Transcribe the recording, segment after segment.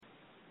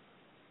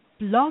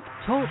Blog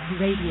Talk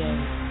Radio.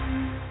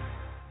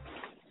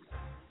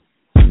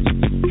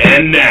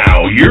 And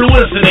now, you're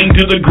listening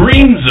to The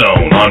Green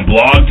Zone on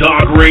Blog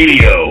Talk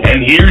Radio.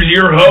 And here's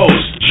your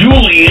host,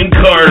 Julian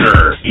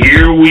Carter.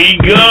 Here we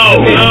go.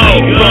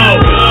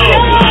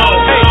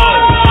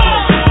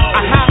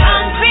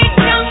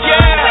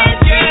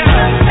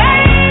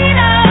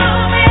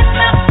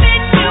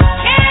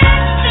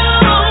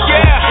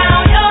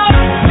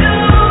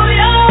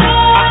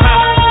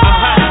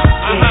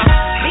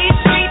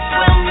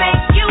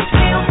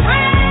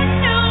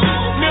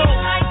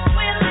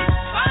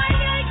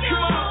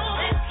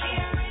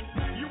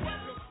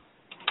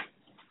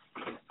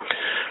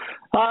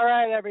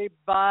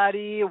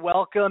 Everybody,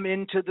 welcome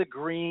into the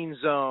Green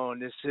Zone.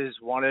 This is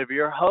one of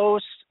your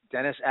hosts,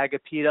 Dennis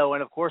Agapito,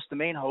 and of course the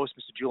main host,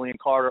 Mr. Julian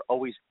Carter,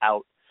 always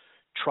out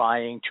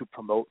trying to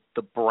promote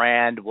the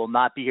brand. Will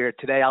not be here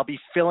today. I'll be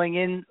filling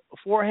in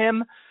for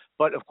him,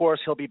 but of course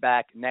he'll be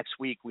back next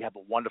week. We have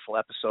a wonderful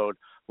episode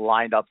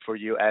lined up for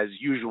you as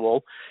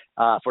usual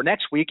for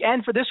next week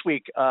and for this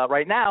week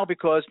right now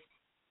because,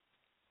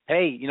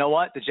 hey, you know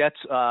what? The Jets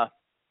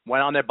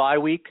went on their bye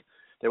week.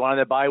 They went on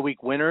their bye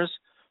week winners.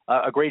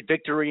 A great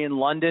victory in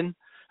London.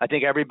 I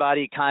think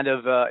everybody kind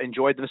of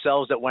enjoyed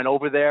themselves that went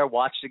over there,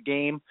 watched the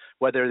game,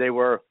 whether they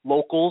were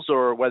locals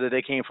or whether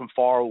they came from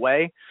far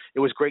away. It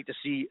was great to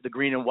see the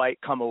green and white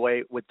come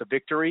away with the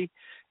victory.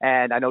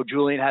 And I know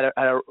Julian had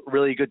a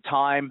really good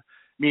time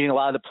meeting a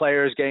lot of the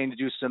players, getting to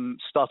do some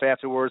stuff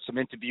afterwards, some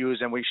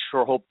interviews, and we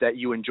sure hope that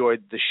you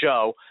enjoyed the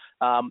show.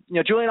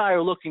 Julian and I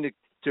are looking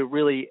to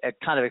really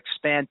kind of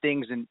expand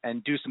things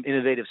and do some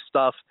innovative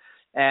stuff.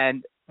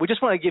 And we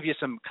just want to give you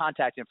some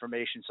contact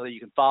information so that you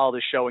can follow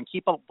the show and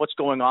keep up what's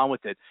going on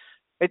with it.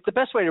 It's the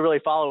best way to really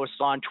follow us is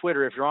on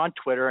Twitter. If you're on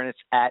Twitter, and it's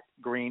at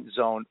Green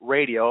Zone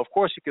Radio. Of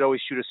course, you could always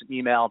shoot us an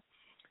email.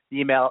 The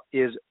email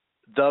is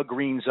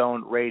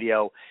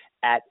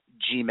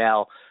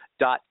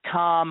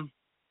thegreenzoneradio@gmail.com.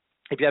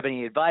 If you have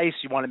any advice,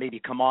 you want to maybe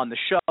come on the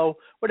show,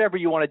 whatever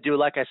you want to do.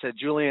 Like I said,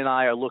 Julian and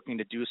I are looking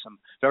to do some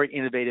very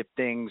innovative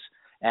things,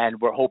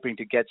 and we're hoping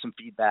to get some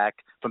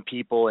feedback from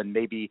people and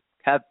maybe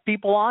have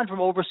people on from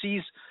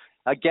overseas.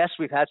 Guests,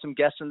 we've had some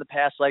guests in the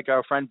past, like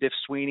our friend Biff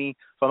Sweeney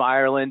from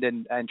Ireland,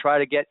 and try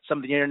to get some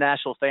of the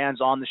international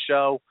fans on the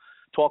show,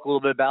 talk a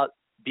little bit about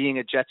being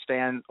a Jets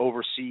fan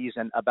overseas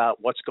and about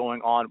what's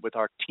going on with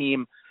our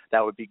team.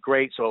 That would be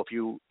great. So if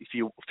you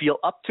feel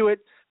up to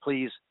it,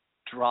 please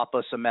drop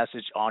us a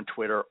message on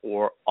Twitter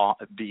or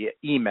via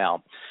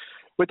email.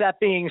 With that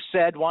being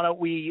said, why don't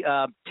we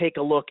take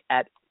a look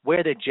at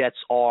where the Jets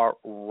are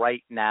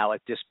right now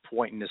at this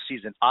point in the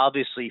season.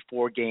 Obviously,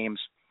 4 games,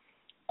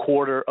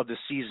 quarter of the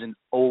season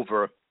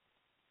over.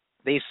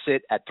 They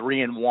sit at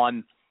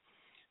 3-1.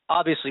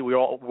 Obviously, we're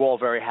all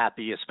very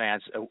happy as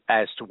fans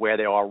as to where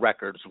they are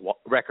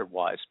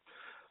record-wise.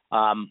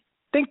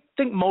 Think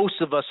most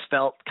of us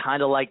felt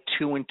kind of like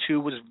 2-2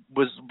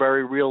 was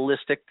very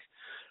realistic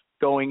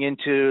going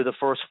into the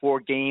first 4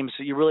 games.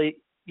 So you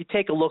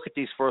take a look at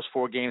these first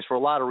 4 games for a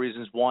lot of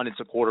reasons. One, it's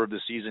a quarter of the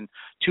season.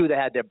 2, they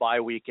had their bye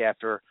week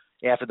after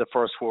the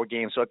first 4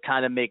 games. So it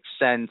kind of makes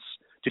sense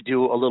to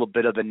do a little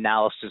bit of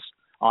analysis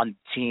on the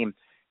team,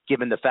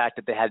 given the fact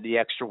that they had the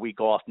extra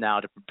week off now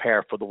to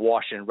prepare for the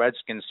Washington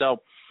Redskins.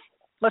 So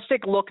let's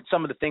take a look at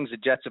some of the things the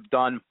Jets have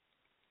done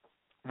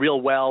real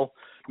well,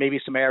 maybe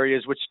some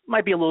areas which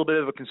might be a little bit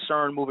of a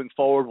concern moving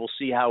forward. We'll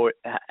see how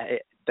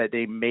that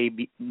they may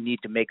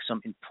need to make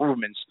some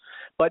improvements.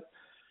 But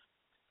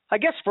I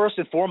guess first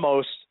and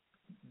foremost,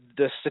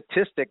 the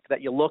statistic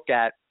that you look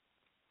at,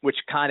 which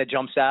kind of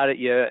jumps out at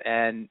you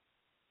and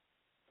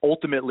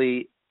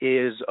ultimately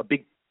is a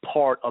big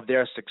part of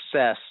their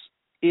success,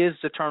 is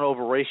the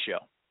turnover ratio.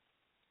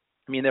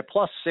 I mean, they're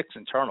 +6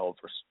 in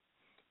turnovers.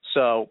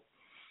 So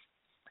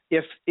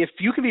if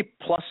you can be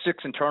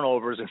 +6 in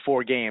turnovers in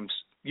 4 games,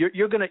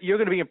 you're gonna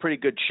be in pretty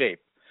good shape.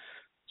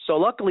 So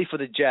luckily for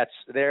the Jets,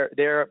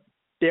 they're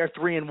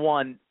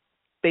 3-1.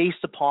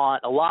 Based upon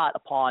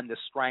the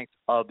strength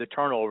of the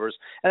turnovers.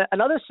 And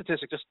another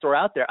statistic just to throw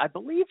out there, I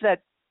believe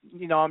that,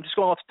 I'm just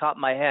going off the top of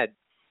my head,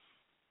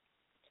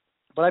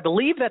 but I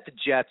believe that the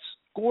Jets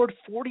scored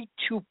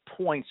 42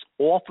 points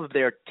off of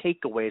their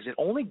takeaways and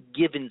only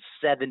given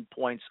 7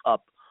 points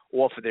up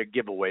off of their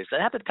giveaways. I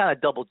have to kind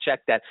of double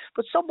check that,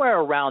 but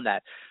somewhere around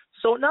that.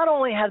 So not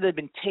only have they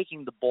been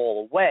taking the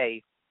ball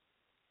away,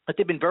 but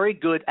they've been very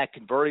good at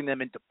converting them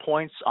into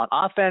points on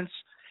offense.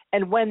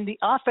 And when the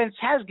offense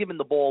has given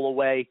the ball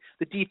away,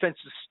 the defense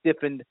has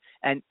stiffened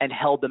and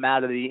held them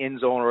out of the end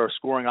zone or a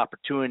scoring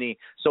opportunity.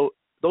 So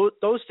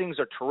those things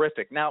are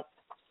terrific. Now,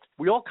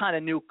 we all kind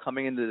of knew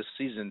coming into the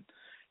season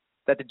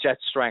that the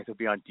Jets' strength would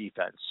be on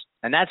defense,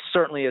 and that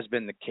certainly has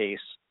been the case.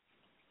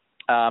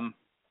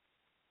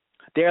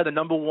 They are the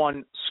number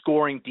 1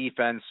 scoring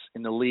defense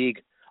in the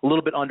league, a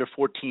little bit under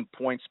 14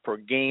 points per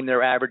game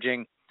they're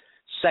averaging,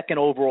 2nd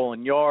overall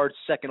in yards,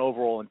 2nd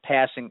overall in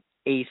passing,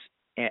 8th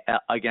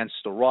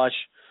against the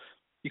rush.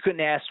 You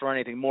couldn't ask for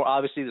anything more.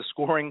 Obviously, the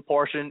scoring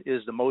portion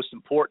is the most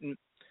important,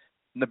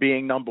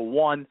 being number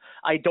 1.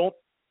 I don't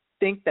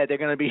think that they're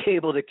going to be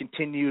able to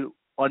continue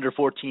under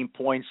 14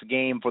 points a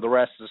game for the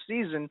rest of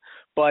the season.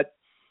 But,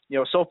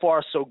 so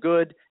far so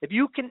good. If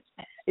you can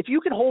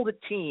hold a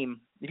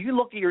team, if you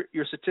look at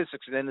your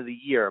statistics at the end of the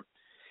year,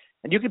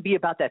 and you could be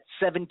about that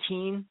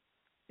 17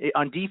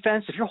 on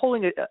defense, if you're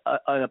holding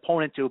an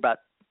opponent to about,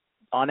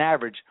 on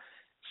average,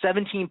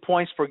 17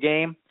 points per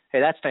game, hey,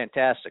 that's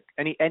fantastic.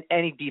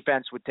 Any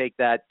defense would take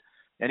that.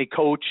 Any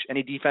coach,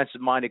 any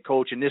defensive-minded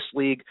coach in this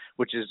league,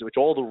 which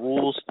all the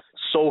rules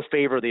so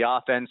favor the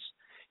offense.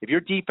 If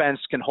your defense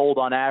can hold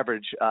on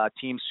average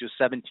teams to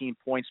 17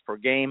 points per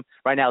game,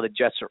 right now the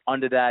Jets are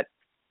under that.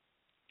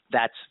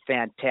 That's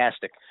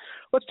fantastic.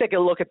 Let's take a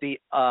look at the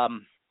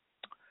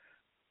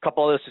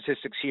couple other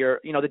statistics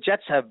here. The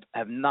Jets have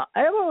not.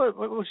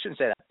 We shouldn't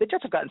say that. The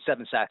Jets have gotten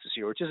 7 sacks this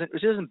year, which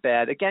isn't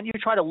bad. Again, you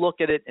try to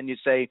look at it and you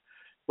say,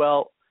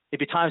 well, if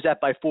you times that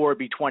by 4, it'd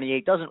be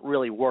 28. Doesn't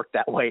really work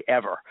that way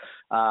ever.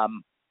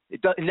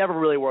 It never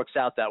really works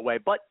out that way.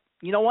 But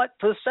you know what?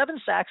 For the 7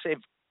 sacks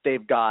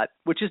they've got,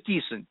 which is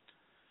decent,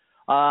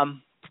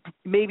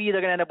 maybe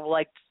they're going to end up with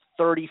like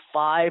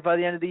 35 by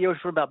the end of the year, which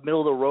is about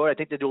middle of the road. I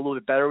think they do a little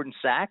bit better in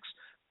sacks.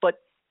 But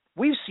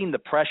we've seen the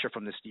pressure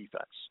from this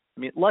defense. I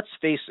mean, let's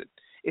face it.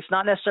 It's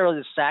not necessarily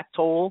the sack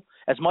total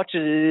as much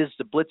as it is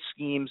the blitz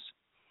schemes,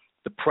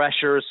 the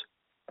pressures,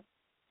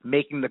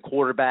 making the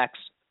quarterbacks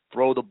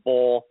throw the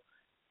ball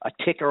a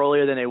tick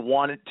earlier than they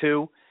wanted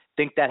to. I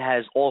think that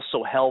has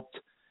also helped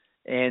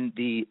in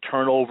the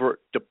turnover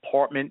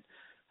department.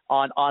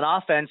 On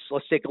offense,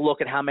 let's take a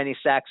look at how many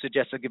sacks the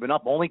Jets have given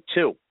up. Only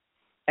 2.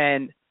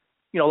 And,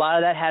 a lot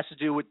of that has to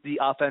do with the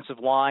offensive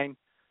line,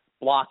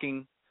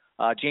 blocking.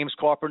 James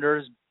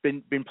Carpenter's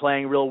been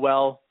playing real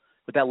well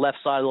with that left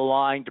side of the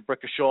line.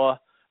 DeBrickashaw,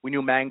 we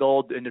knew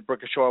Mangold and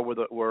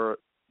DeBrickashaw were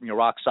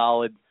rock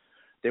solid.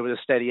 They were the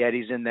steady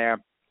eddies in there.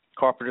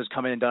 Carpenter's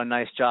come in and done a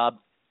nice job.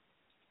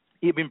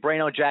 Even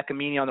Brano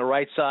Giacomini on the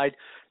right side.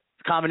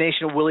 The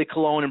combination of Willie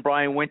Colon and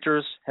Brian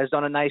Winters has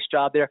done a nice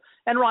job there.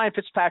 And Ryan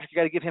Fitzpatrick, you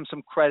got to give him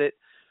some credit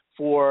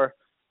for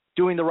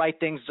doing the right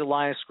things at the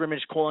line of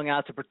scrimmage, calling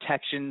out the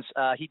protections.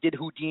 He did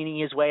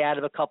Houdini his way out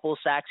of a couple of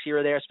sacks here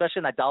or there, especially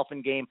in that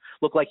Dolphin game.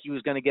 Looked like he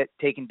was going to get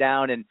taken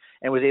down and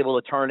was able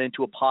to turn it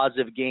into a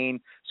positive gain.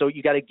 So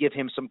you got to give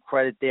him some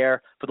credit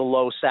there for the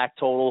low sack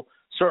total.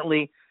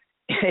 Certainly,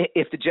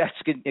 if the Jets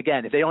can,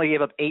 again, if they only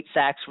gave up 8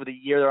 sacks for the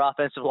year, their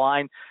offensive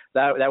line,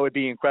 that would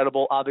be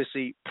incredible.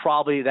 Obviously,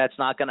 probably that's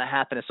not going to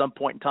happen at some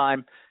point in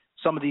time.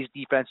 Some of these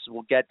defenses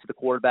will get to the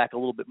quarterback a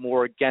little bit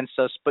more against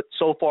us, but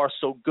so far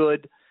so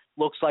good.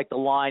 Looks like the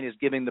line is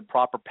giving the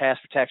proper pass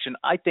protection.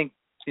 I think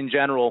in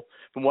general,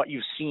 from what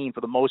you've seen for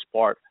the most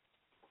part,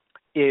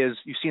 is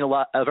you've seen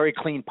a very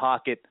clean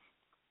pocket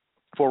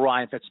for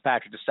Ryan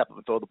Fitzpatrick to step up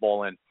and throw the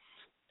ball in.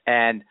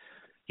 And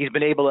he's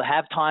been able to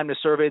have time to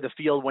survey the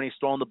field when he's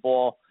throwing the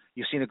ball.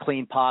 You've seen a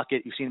clean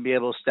pocket. You've seen him be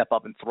able to step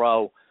up and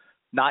throw.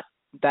 Not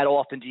that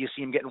often do you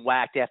see him getting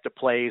whacked after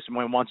plays.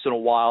 And once in a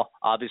while,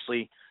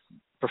 obviously,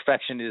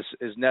 perfection is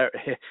never.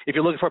 If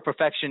you're looking for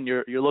perfection,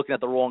 you're looking at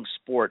the wrong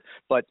sport.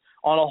 But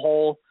on a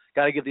whole,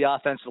 got to give the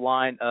offensive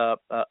line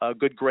a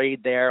good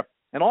grade there.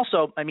 And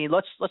also, I mean,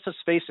 let's just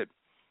face it.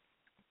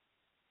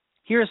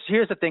 Here's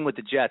the thing with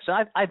the Jets.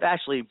 I've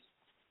actually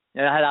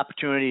had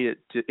opportunity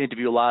to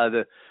interview a lot of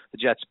the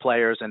Jets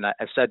players, and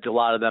I've said to a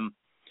lot of them,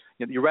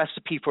 your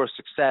recipe for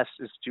success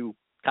is to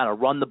kind of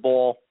run the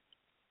ball,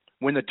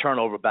 win the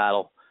turnover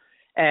battle.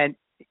 And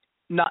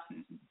not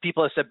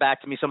people have said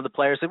back to me, some of the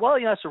players say, well,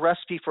 that's a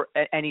recipe for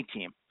any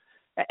team.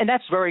 And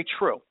that's very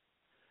true.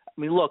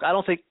 I mean, look, I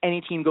don't think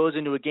any team goes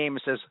into a game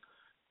and says,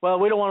 well,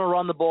 we don't want to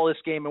run the ball this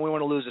game and we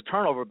want to lose a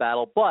turnover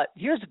battle. But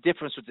here's the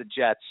difference with the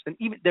Jets. And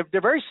even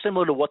they're very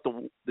similar to what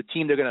the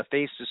team they're going to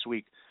face this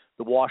week,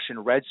 the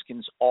Washington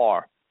Redskins,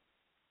 are.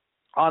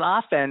 On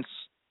offense,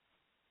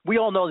 we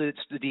all know that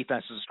the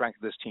defense is the strength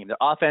of this team. The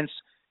offense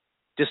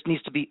just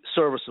needs to be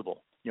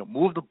serviceable.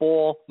 Move the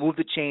ball, move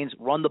the chains,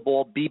 run the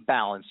ball, be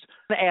balanced.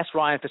 I'm going to ask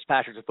Ryan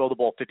Fitzpatrick to throw the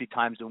ball 50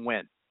 times and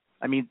win.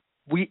 I mean,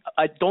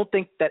 I don't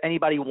think that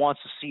anybody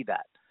wants to see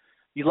that.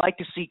 You'd like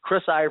to see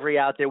Chris Ivory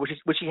out there, which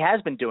he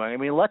has been doing. I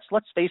mean, let's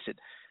face it.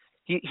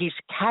 He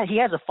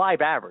has a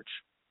 5 average.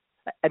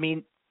 I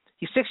mean,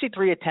 he's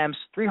 63 attempts,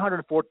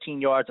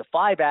 314 yards, a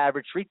 5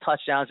 average, 3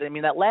 touchdowns. I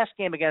mean, that last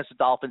game against the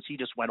Dolphins, he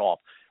just went off.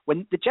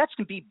 When the Jets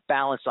can be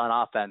balanced on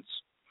offense,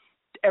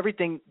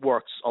 everything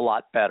works a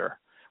lot better.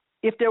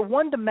 If they're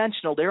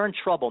one-dimensional, they're in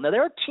trouble. Now,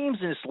 there are teams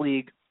in this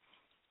league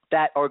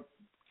that are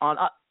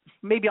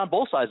maybe on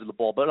both sides of the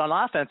ball, but on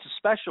offense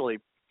especially,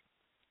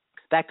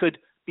 that could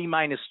be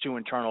 -2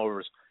 in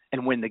turnovers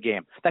and win the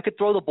game. That could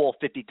throw the ball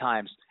 50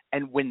 times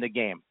and win the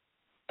game.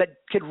 That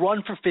could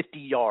run for 50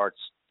 yards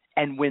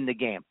and win the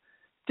game.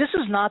 This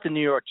is not the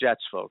New York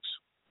Jets, folks.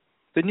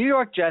 The New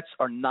York Jets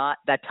are not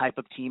that type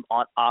of team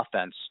on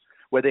offense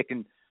where they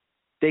can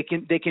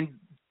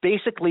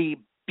basically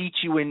beat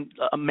you in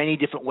many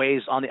different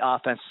ways on the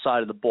offensive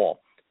side of the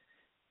ball.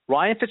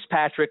 Ryan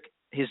Fitzpatrick,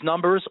 his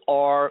numbers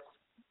are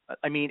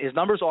what his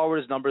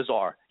numbers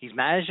are. He's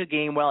managed the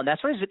game well, and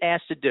that's what he's been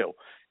asked to do.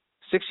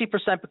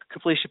 60%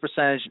 completion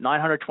percentage,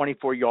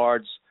 924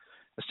 yards,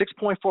 a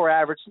 6.4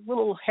 average, a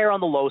little hair on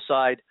the low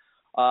side,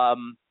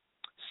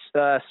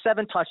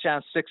 7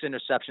 touchdowns, 6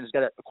 interceptions. He's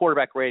got a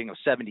quarterback rating of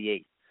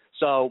 78.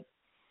 So,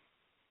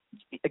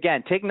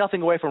 again, take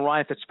nothing away from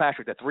Ryan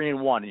Fitzpatrick at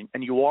 3-1,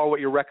 and you are what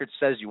your record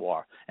says you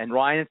are. And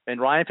Ryan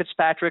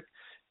Fitzpatrick,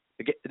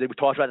 we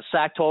talked about the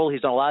sack total.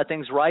 He's done a lot of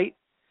things right,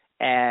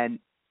 and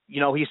he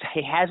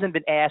hasn't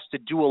been asked to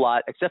do a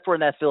lot except for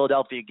in that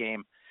Philadelphia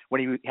game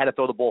when he had to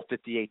throw the ball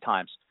 58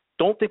 times.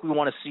 Don't think we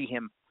want to see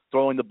him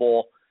throwing the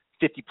ball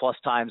 50-plus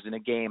times in a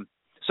game.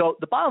 So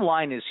the bottom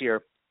line is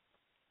here,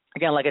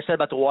 again, like I said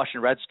about the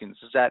Washington Redskins,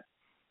 is that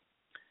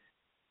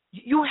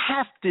you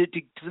have to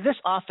this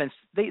offense,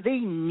 they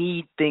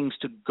need things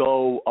to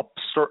go a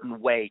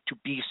certain way to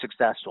be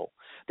successful.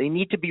 They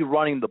need to be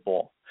running the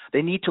ball.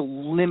 They need to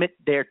limit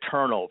their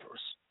turnovers.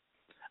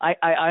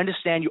 I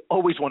understand you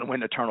always want to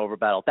win a turnover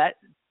battle.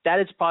 That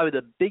is probably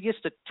the biggest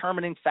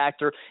determining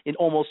factor in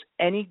almost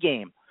any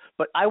game.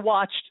 But I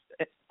watched,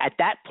 at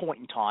that point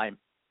in time,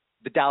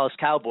 the Dallas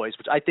Cowboys,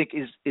 which I think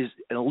is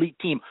an elite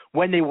team,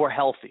 when they were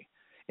healthy.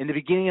 In the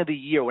beginning of the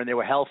year when they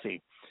were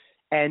healthy.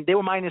 And they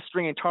were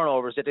 -3 in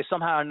turnovers that they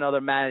somehow or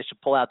another managed to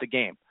pull out the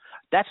game.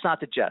 That's not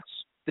the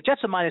Jets. The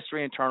Jets are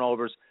 -3 in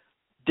turnovers.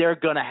 They're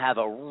going to have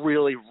a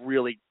really,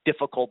 really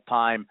difficult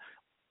time.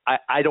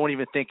 I don't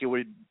even think it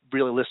would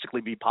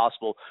realistically be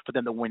possible for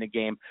them to win a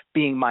game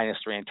being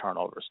 -3 in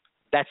turnovers.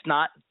 That's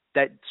not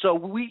that. So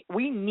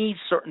we need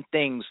certain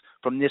things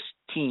from this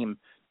team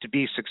to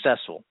be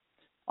successful.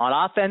 On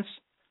offense,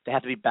 they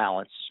have to be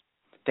balanced.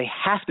 They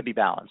have to be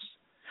balanced.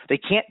 They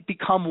can't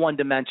become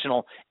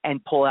one-dimensional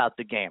and pull out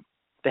the game.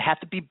 They have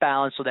to be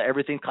balanced so that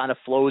everything kind of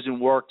flows and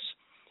works,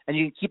 and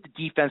you can keep the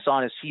defense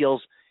on its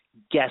heels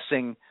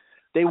guessing.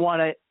 They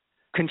want to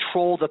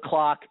control the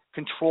clock,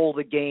 control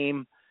the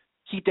game,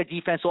 keep their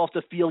defense off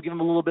the field, give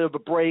them a little bit of a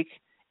break,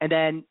 and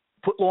then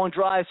put long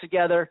drives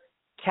together,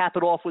 cap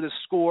it off with a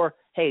score.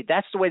 Hey,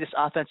 that's the way this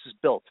offense is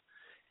built.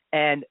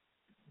 And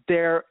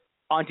they're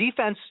on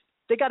defense,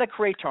 they got to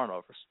create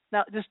turnovers.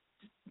 Now,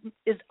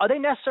 are they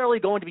necessarily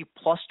going to be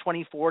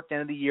 +24 at the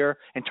end of the year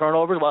in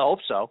turnovers? Well, I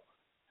hope so.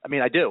 I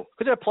mean, I do.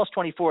 Because they're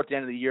 +24 at the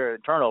end of the year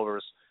in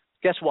turnovers.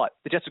 Guess what?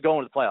 The Jets are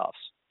going to the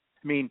playoffs.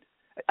 I mean,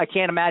 I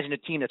can't imagine a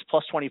team that's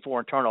 +24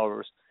 in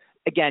turnovers.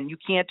 Again, you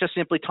can't just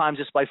simply times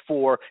this by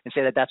 4 and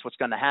say that that's what's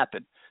going to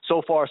happen.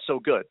 So far, so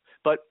good.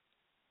 But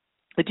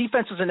the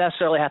defense doesn't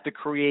necessarily have to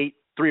create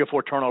 3 or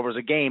 4 turnovers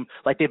a game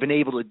like they've been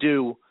able to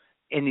do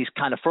in these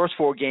kind of first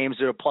 4 games.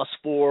 They're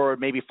 +4,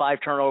 maybe 5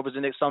 turnovers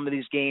in some of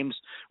these games,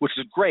 which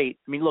is great.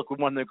 I mean, look, we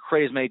want them to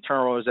create as many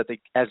turnovers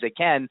as they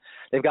can.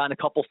 They've gotten a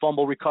couple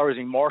fumble recoveries. I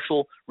mean,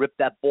 Marshall ripped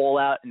that ball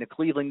out in the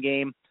Cleveland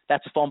game.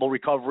 That's a fumble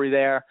recovery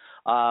there.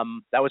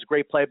 That was a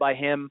great play by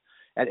him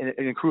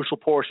in a crucial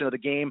portion of the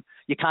game.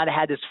 You kind of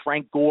had this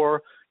Frank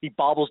Gore. He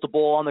bobbles the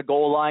ball on the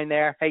goal line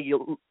there. Hey,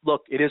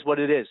 look, it is what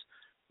it is.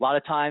 A lot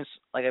of times,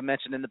 like I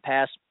mentioned in the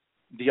past,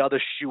 the other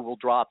shoe will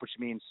drop, which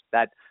means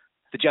that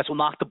the Jets will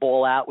knock the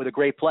ball out with a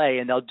great play,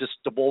 and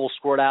the ball will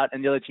squirt out,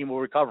 and the other team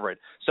will recover it.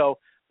 So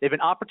they've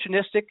been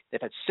opportunistic.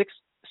 They've had six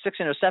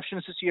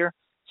interceptions this year,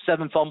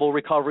 7 fumble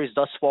recoveries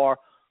thus far,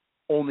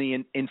 only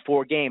in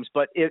 4 games.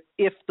 But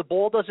if the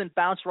ball doesn't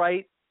bounce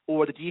right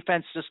or the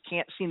defense just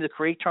can't seem to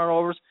create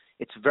turnovers,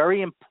 it's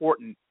very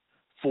important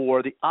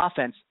for the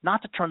offense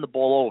not to turn the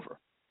ball over.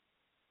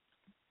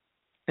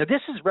 Now,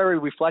 this is very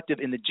reflective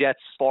in the Jets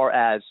as far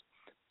as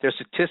their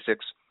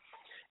statistics,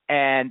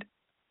 and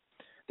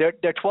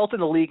they're 12th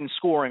in the league in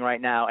scoring right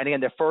now, and again,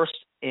 they're first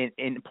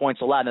in points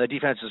allowed. Now, the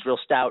defense is real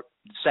stout,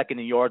 second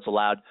in yards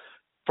allowed,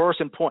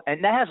 first in point,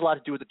 and that has a lot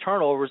to do with the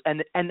turnovers,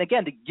 and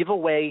again, the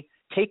giveaway,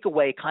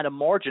 takeaway kind of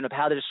margin of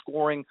how they're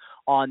scoring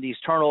on these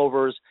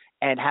turnovers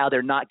and how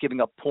they're not giving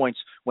up points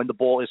when the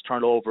ball is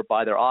turned over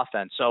by their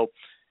offense. So,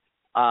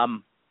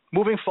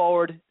 moving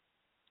forward,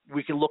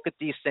 we can look at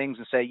these things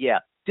and say, yeah,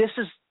 this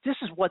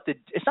is what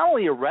it's not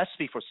only a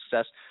recipe for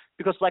success,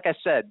 because like I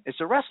said, it's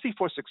a recipe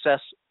for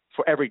success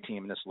for every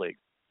team in this league.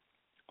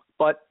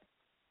 But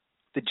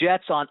the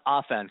Jets on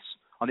offense,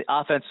 on the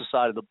offensive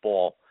side of the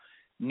ball,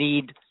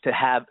 need to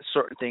have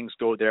certain things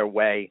go their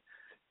way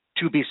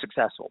to be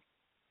successful.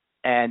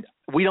 And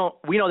we know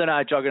they're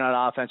not a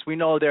juggernaut offense. We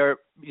know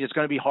it's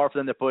going to be hard for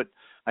them to put.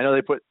 I know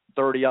they put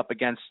 30 up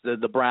against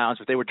the Browns,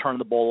 but they were turning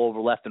the ball over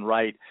left and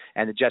right,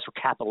 and the Jets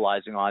were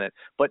capitalizing on it.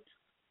 But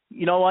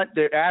you know what?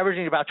 They're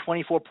averaging about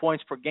 24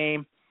 points per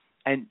game,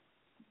 and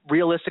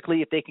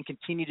realistically, if they can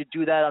continue to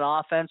do that on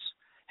offense,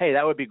 hey,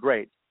 that would be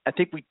great. I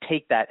think we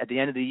take that at the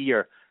end of the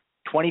year.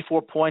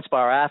 24 points by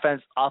our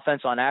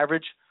offense on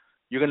average,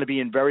 you're going to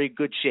be in very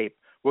good shape.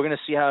 We're going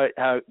to see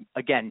how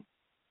again,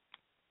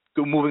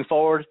 moving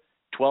forward,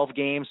 12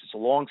 games, it's a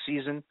long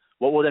season.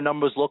 What will the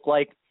numbers look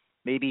like?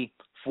 Maybe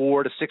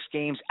 4 to 6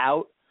 games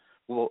out.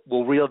 We'll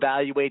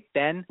reevaluate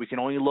then. We can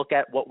only look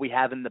at what we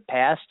have in the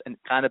past and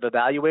kind of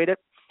evaluate it.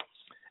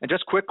 And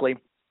just quickly,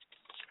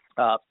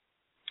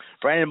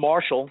 Brandon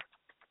Marshall,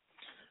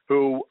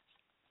 who,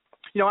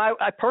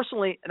 I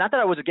personally, not that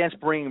I was against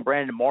bringing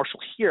Brandon Marshall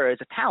here as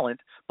a talent,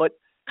 but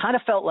kind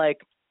of felt like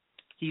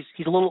he's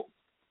a little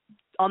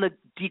on the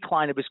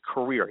decline of his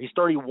career. He's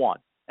 31.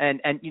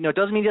 And it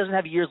doesn't mean he doesn't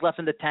have years left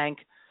in the tank,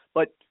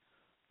 but,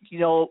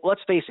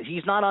 let's face it,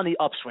 he's not on the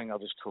upswing of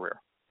his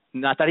career.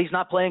 Not that he's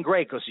not playing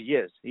great, because he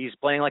is. He's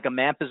playing like a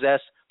man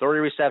possessed, 30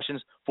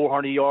 receptions,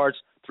 400 yards,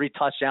 3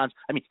 touchdowns.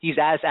 I mean, he's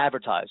as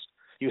advertised.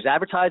 He was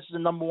advertised as the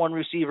number one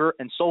receiver,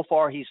 and so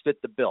far he's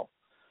fit the bill.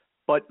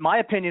 But my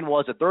opinion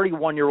was a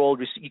 31-year-old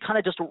receiver, you kind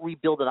of just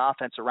rebuild an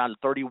offense around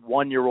a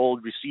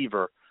 31-year-old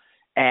receiver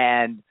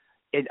and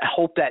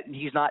hope that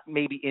he's not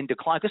maybe in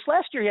decline. Because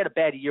last year he had a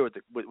bad year with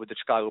the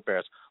Chicago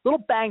Bears. A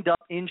little banged up,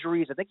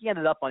 injuries. I think he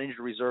ended up on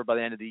injury reserve by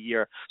the end of the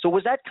year. So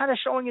was that kind of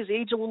showing his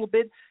age a little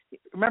bit?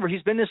 Remember,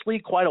 he's been in this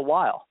league quite a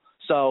while.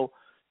 So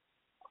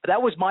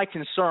that was my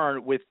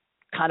concern with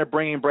kind of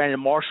bringing Brandon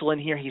Marshall in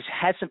here. He's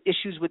had some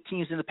issues with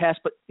teams in the past,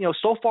 but,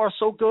 so far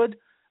so good.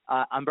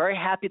 I'm very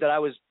happy that I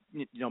was,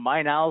 my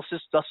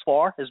analysis thus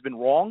far has been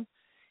wrong.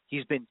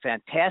 He's been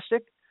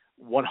fantastic,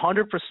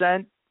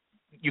 100%.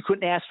 You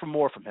couldn't ask for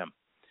more from him.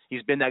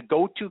 He's been that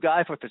go-to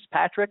guy for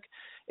Fitzpatrick.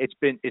 It's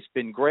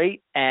been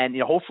great, and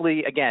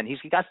hopefully, again, he's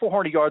got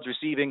 400 yards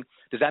receiving.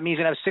 Does that mean he's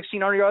gonna have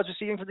 1,600 yards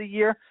receiving for the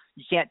year?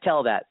 You can't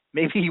tell that.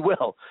 Maybe he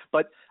will,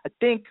 but I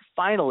think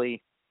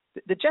finally,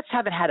 the Jets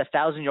haven't had a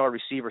 1,000-yard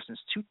receiver since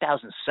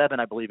 2007,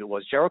 I believe it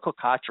was, Jericho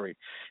Cotchery.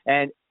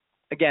 And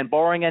again,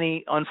 barring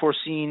any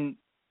unforeseen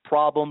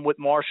problem with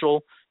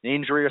Marshall, an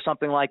injury or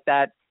something like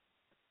that,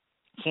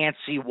 can't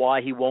see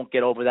why he won't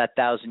get over that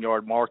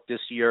 1,000-yard mark this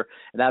year,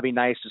 and that'd be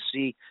nice to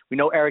see. We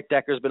know Eric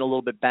Decker's been a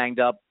little bit banged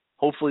up.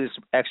 Hopefully this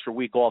extra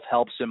week off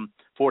helps him.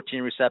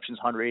 14 receptions,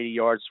 180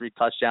 yards, 3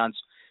 touchdowns.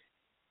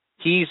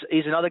 He's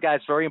another guy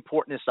that's very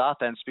important in this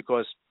offense,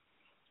 because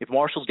if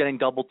Marshall's getting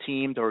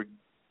double-teamed or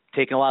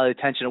taking a lot of the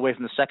attention away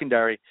from the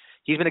secondary,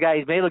 he's been a guy,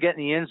 he's been able to get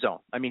in the end zone.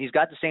 I mean, he's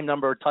got the same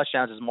number of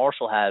touchdowns as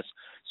Marshall has.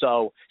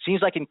 So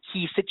seems like in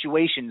key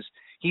situations,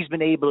 he's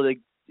been able to,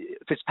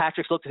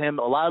 Fitzpatrick's looked at him,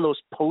 a lot of those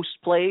post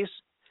plays,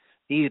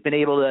 he's been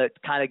able to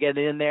kind of get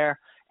in there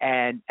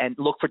and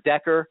look for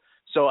Decker.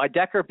 So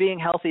Decker being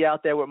healthy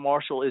out there with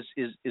Marshall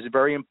is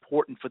very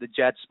important for the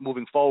Jets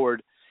moving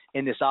forward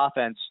in this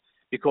offense,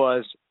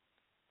 because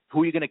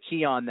who are you going to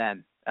key on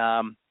then?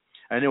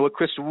 I know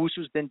Chris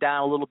Owusu's been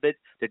down a little bit.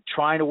 They're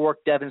trying to work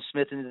Devin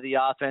Smith into the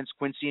offense.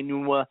 Quincy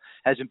Enunwa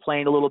has been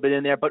playing a little bit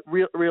in there. But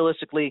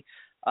realistically,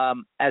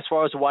 as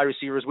far as the wide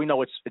receivers, we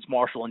know it's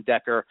Marshall and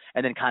Decker,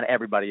 and then kind of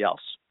everybody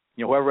else.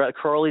 Whoever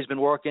Curley's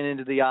been working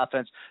into the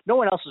offense, no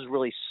one else has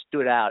really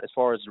stood out as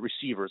far as the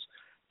receivers.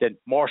 Then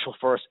Marshall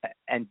first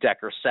and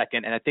Decker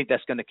second, and I think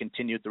that's going to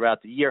continue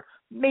throughout the year.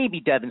 Maybe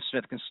Devin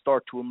Smith can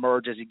start to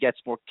emerge as he gets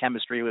more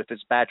chemistry with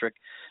Fitzpatrick.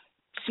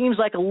 Seems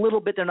like a little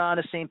bit they're not on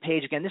the same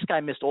page. Again, this guy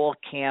missed all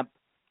camp.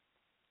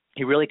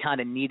 He really kind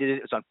of needed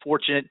it. It's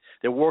unfortunate.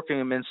 They're working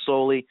him in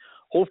slowly.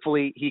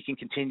 Hopefully he can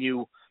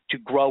continue to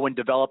grow and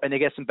develop, and they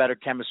get some better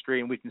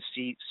chemistry, and we can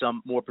see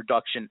some more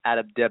production out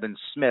of Devin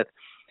Smith.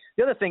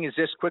 The other thing is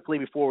this, quickly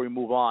before we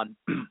move on.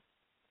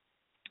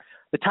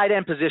 The tight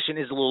end position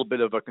is a little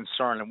bit of a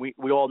concern, and we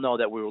all know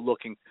that we were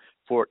looking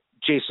for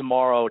Jason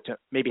Morrow to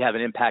maybe have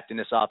an impact in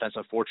this offense.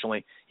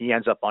 Unfortunately, he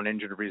ends up on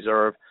injured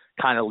reserve,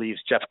 kind of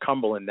leaves Jeff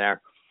Cumberland there.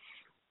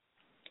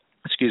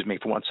 Excuse me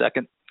for 1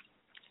 second.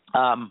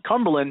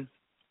 Cumberland,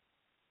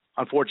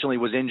 unfortunately,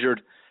 was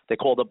injured. They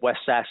called up Wes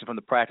Saxon from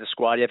the practice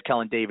squad. You have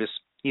Kellen Davis.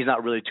 He's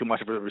not really too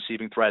much of a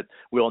receiving threat.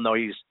 We all know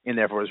he's in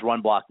there for his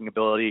run-blocking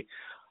ability.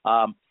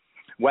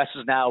 Wes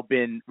has now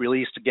been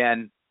released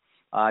again.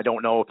 I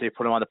don't know if they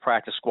put him on the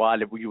practice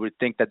squad. You would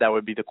think that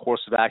would be the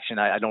course of action.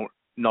 I don't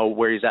know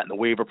where he's at in the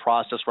waiver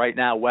process right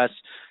now, Wes,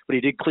 but he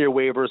did clear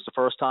waivers the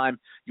first time.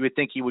 You would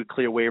think he would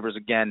clear waivers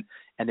again,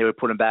 and they would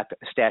put him back,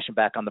 stash him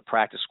back on the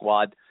practice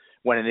squad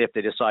when and if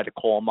they decide to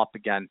call him up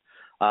again.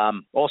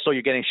 Also,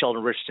 you're getting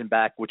Sheldon Richardson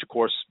back, which, of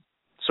course,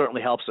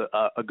 certainly helps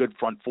a good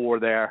front four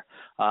there.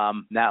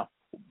 Now,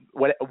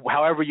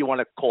 however you want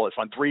to call it,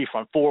 front three,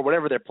 front four,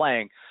 whatever they're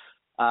playing,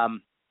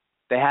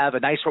 they have a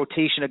nice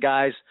rotation of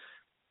guys.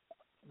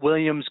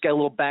 Williams got a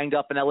little banged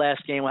up in that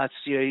last game. We'll have to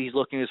see how he's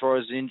looking as far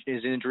as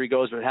his injury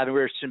goes, but having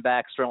Richardson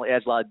back certainly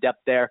adds a lot of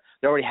depth there.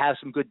 They already have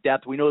some good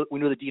depth. We know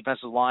the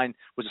defensive line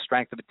was the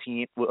strength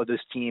of this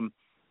team.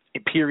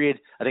 Period.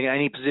 I think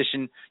any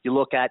position you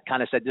look at,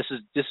 kind of said this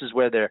is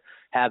where they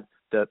have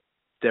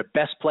their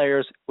best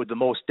players with the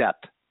most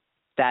depth.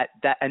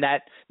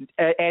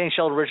 Adding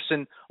Sheldon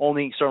Richardson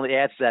only certainly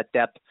adds to that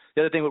depth.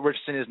 The other thing with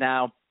Richardson is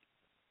now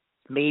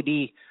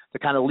maybe the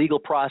kind of legal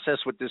process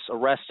with this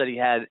arrest that he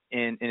had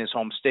in his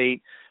home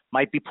state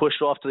might be pushed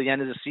off to the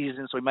end of the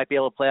season, so he might be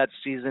able to play out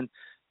the season.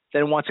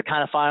 Then once it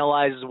kind of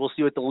finalizes, we'll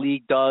see what the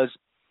league does.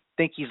 I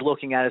think he's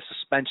looking at a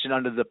suspension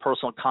under the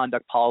personal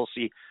conduct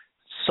policy,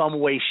 some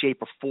way, shape,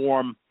 or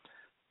form.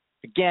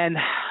 Again,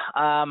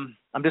 I'm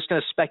just going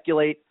to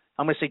speculate.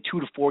 I'm going to say 2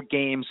 to 4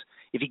 games.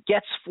 If he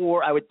gets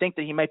 4, I would think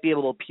that he might be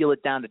able to appeal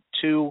it down to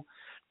 2.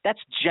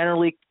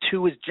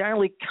 2 is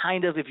generally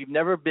kind of, if you've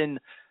never been,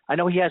 I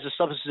know he has a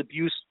substance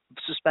abuse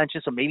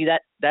suspension, so maybe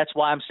that's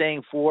why I'm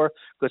saying 4,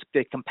 because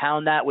they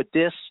compound that with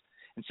this,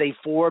 and say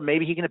 4.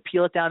 Maybe he can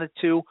appeal it down to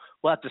 2.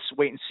 We'll have to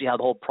wait and see how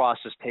the whole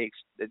process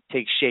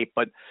takes shape.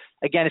 But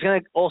again, it's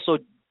going to also,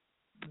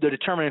 the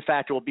determining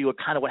factor will be what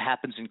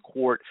happens in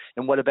court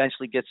and what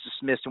eventually gets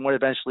dismissed and what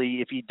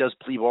eventually, if he does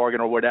plea bargain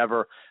or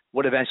whatever,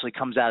 what eventually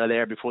comes out of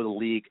there before the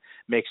league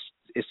makes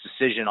its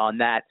decision on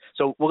that.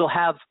 So we'll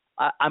have,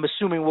 I'm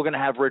assuming we're going to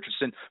have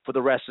Richardson for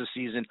the rest of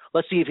the season.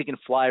 Let's see if he can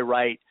fly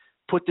right,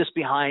 put this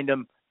behind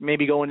him,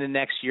 maybe go into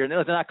next year.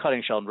 No, they're not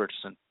cutting Sheldon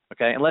Richardson,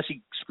 okay, unless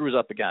he screws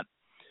up again.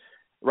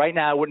 Right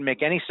now, it wouldn't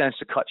make any sense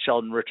to cut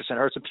Sheldon Richardson. I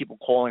heard some people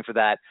calling for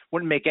that.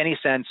 Wouldn't make any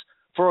sense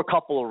for a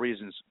couple of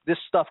reasons. This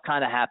stuff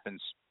kind of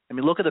happens. I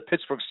mean, look at the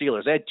Pittsburgh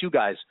Steelers. They had 2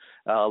 guys,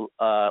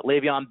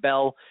 Le'Veon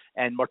Bell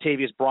and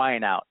Martavius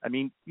Bryant out. I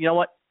mean, you know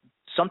what?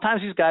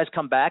 Sometimes these guys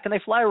come back and they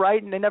fly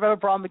right and they never have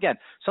a problem again.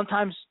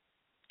 Sometimes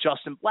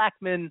Justin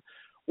Blackmon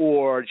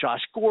or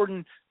Josh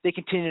Gordon, they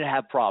continue to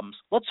have problems.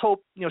 Let's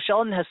hope,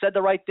 Sheldon has said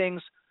the right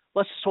things.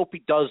 Let's just hope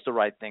he does the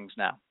right things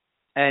now.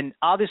 And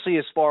obviously,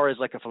 as far as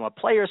from a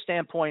player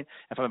standpoint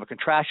and from a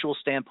contractual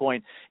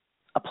standpoint,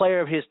 a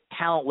player of his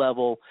talent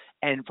level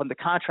and from the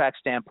contract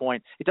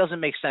standpoint, it doesn't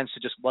make sense to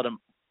just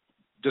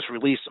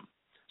release him.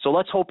 So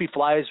let's hope he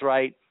flies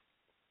right,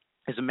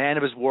 is a man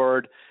of his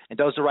word, and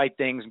does the right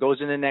things, and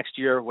goes into next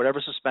year,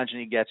 whatever suspension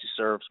he gets, he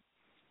serves,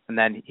 and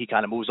then he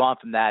kind of moves on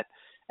from that,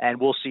 and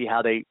we'll see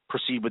how they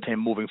proceed with him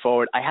moving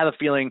forward. I have a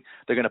feeling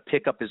they're going to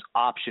pick up his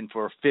option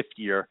for a 5th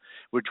year,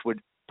 which would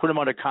put him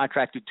under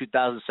contract through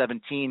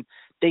 2017.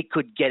 They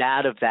could get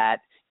out of that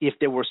if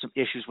there were some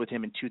issues with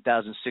him in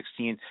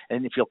 2016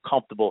 and they feel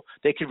comfortable.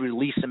 They could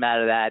release him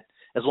out of that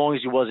as long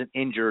as he wasn't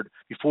injured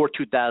before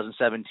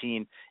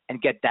 2017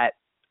 and get that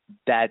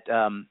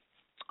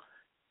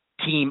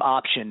team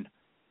option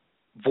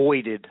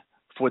voided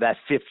for that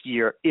 5th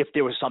year if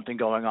there was something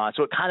going on.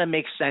 So it kind of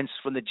makes sense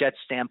from the Jets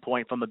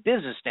standpoint, from a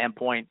business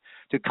standpoint,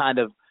 to kind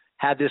of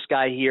have this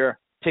guy here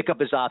pick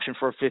up his option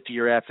for a 5th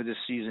year after this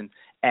season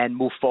and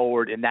move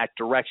forward in that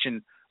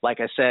direction. Like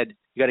I said,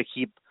 you got to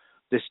keep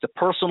the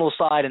personal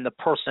side and the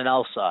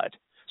personnel side.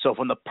 So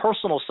from the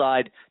personal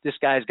side, this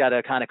guy's got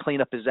to kind of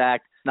clean up his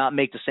act, not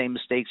make the same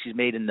mistakes he's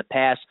made in the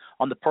past.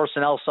 On the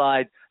personnel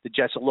side, the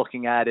Jets are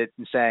looking at it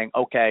and saying,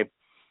 okay,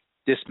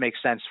 this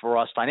makes sense for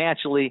us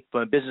financially,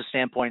 from a business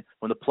standpoint,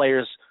 from the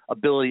player's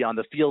ability on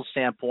the field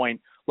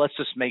standpoint. Let's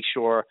just make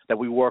sure that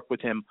we work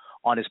with him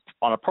on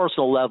a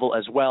personal level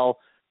as well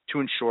to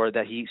ensure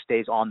that he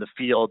stays on the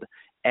field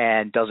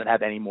and doesn't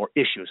have any more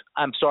issues.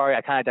 I'm sorry,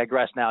 I kind of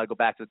digress now. I go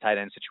back to the tight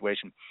end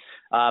situation.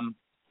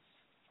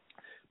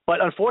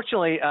 But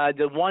unfortunately,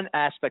 the one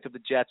aspect of the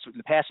Jets in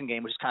the passing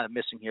game, which is kind of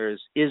missing here,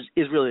 is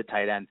really the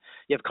tight end.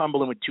 You have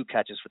Cumberland with 2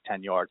 catches for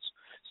 10 yards.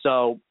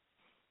 So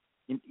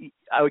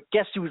I would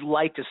guess you would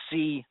like to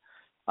see,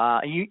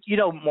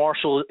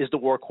 Marshall is the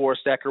workhorse.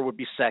 Decker would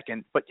be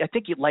second. But I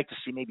think you'd like to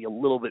see maybe a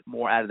little bit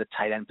more out of the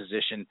tight end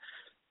position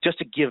just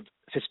to give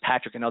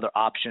Fitzpatrick another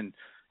option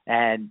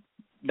and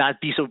not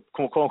be so,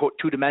 quote-unquote,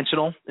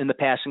 two-dimensional in the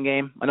passing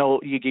game. I know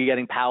you're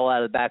getting Powell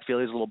out of the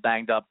backfield. He's a little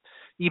banged up.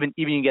 Even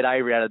you get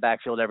Ivory out of the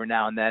backfield every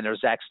now and then, or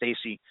Zach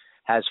Stacy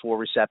has 4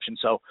 receptions.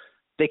 So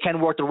they can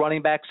work the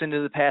running backs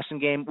into the passing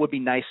game. Would be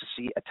nice to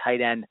see a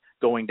tight end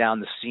going down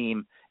the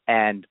seam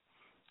and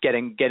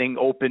getting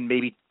open,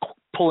 maybe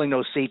pulling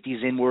those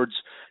safeties inwards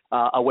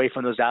away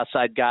from those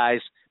outside guys.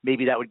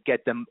 Maybe that would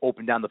get them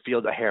open down the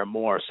field a hair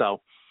more. So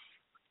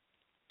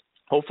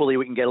hopefully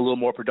we can get a little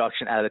more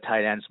production out of the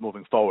tight ends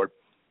moving forward.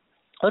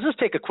 Let's just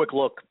take a quick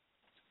look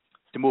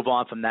to move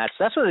on from that.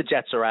 So that's where the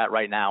Jets are at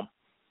right now.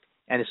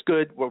 And it's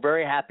good. We're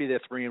very happy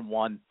they're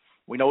 3-1.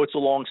 We know it's a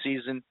long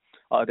season.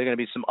 There are going to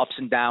be some ups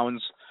and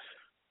downs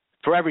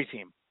for every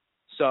team.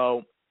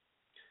 So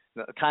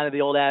kind of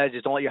the old adage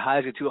is don't let your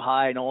highs get too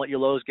high, don't let your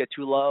lows get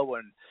too low.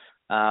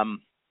 And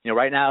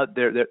right now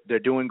they're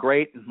doing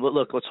great.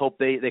 Look, let's hope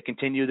they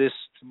continue this.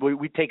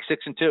 We take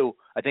 6-2.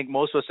 I think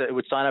most of us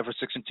would sign up for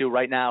 6-2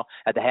 right now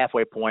at the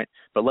halfway point.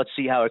 But let's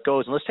see how it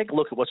goes. And let's take a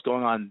look at what's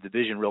going on in the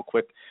division real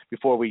quick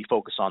before we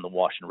focus on the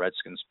Washington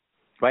Redskins.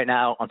 Right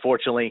now,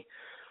 unfortunately,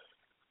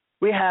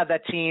 we have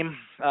that team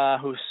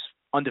who's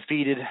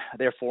undefeated.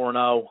 They're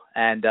 4-0,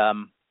 and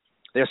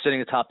they're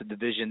sitting atop the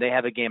division. They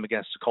have a game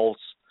against the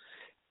Colts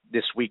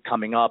this week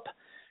coming up,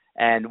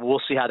 and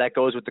we'll see how that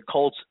goes with the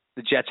Colts.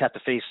 The Jets have to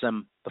face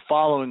them the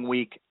following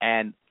week,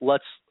 and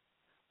let's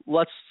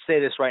say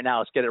this right now.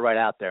 Let's get it right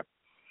out there.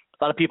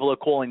 A lot of people are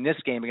calling this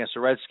game against the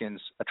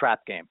Redskins a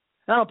trap game.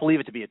 And I don't believe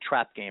it to be a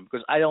trap game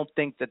because I don't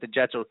think that the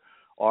Jets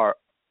are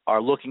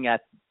looking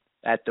at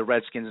the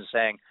Redskins and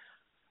saying,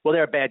 well,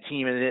 they're a bad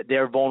team and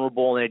they're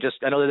vulnerable. And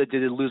I know that they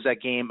did lose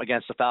that game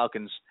against the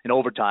Falcons in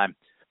overtime,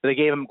 but they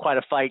gave them quite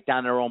a fight down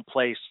in their own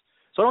place.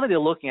 So I don't think they're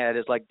looking at it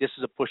as like this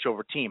is a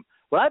pushover team.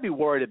 What I'd be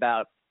worried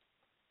about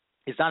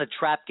is not a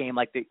trap game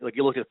like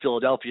you look at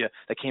Philadelphia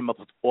that came up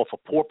off a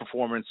poor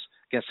performance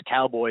against the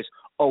Cowboys,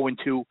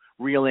 0-2,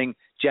 reeling,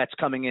 Jets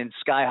coming in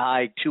sky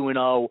high,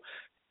 2-0.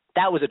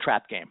 That was a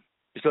trap game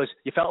because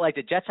you felt like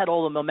the Jets had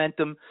all the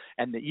momentum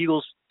and the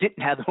Eagles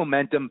didn't have the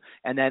momentum,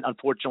 and then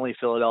unfortunately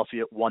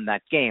Philadelphia won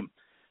that game.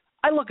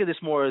 I look at this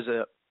more as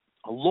a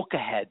look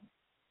ahead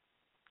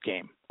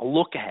game, a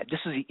look ahead. This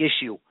is the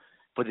issue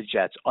for the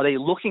Jets. Are they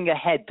looking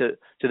ahead to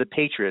the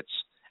Patriots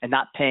and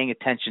not paying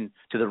attention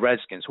to the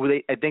Redskins, who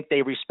I think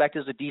they respect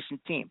as a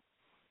decent team?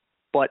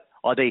 But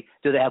do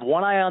they have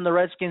one eye on the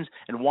Redskins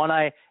and one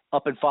eye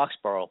up in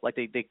Foxborough, like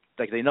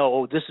they know,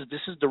 oh, this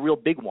is the real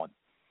big one.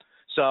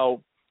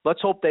 So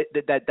let's hope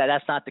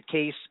that's not the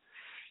case.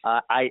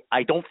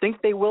 I don't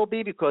think they will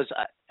be, because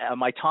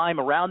my time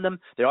around them,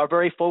 they are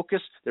very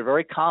focused. They're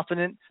very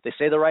confident. They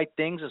say the right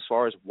things as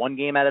far as one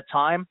game at a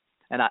time.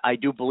 And I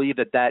do believe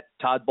that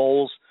Todd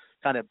Bowles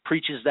kind of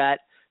preaches that,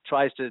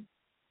 tries to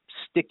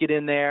stick it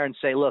in there and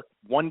say, look,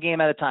 one game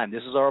at a time.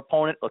 This is our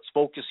opponent. Let's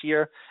focus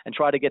here and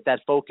try to get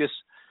that focus.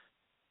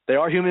 They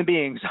are human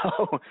beings.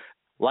 So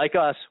like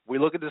us, we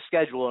look at the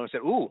schedule and say,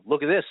 ooh,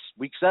 look at this,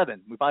 week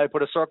 7. We probably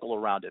put a circle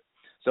around it.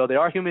 So they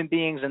are human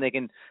beings, and they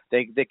can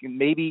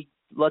maybe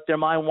let their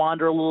mind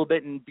wander a little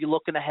bit and be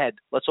looking ahead.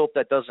 Let's hope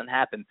that doesn't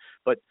happen.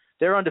 But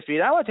they're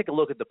undefeated. I want to take a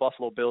look at the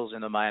Buffalo Bills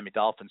and the Miami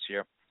Dolphins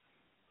here,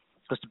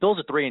 because the Bills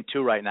are 3-2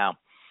 right now.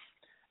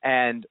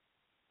 And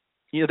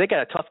they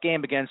got a tough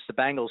game against the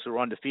Bengals, who are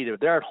undefeated.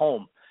 They're at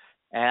home.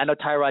 And I know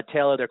Tyrod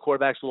Taylor, their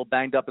quarterback's a little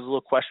banged up. There's a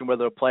little question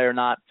whether they'll play or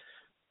not.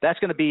 That's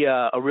going to be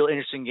a real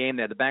interesting game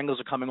there. The Bengals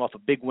are coming off a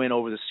big win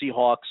over the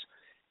Seahawks.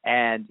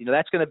 And,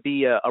 that's going to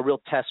be a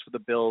real test for the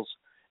Bills.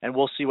 And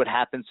we'll see what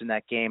happens in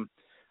that game.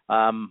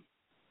 That's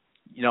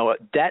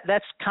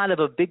kind of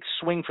a big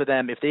swing for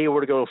them if they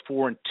were to go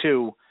 4-2.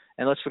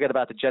 And let's forget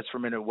about the Jets for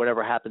a minute,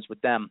 whatever happens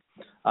with them.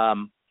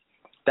 The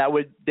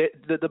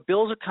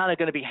Bills are kind of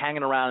going to be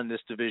hanging around in this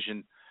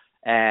division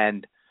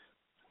and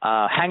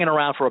hanging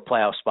around for a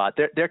playoff spot.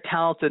 They're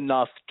talented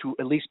enough to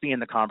at least be in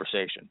the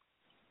conversation.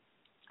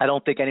 I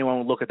don't think anyone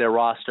would look at their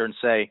roster and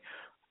say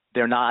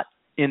they're not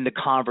in the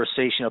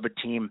conversation of a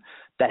team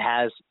that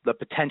has the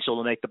potential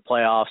to make the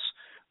playoffs.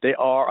 They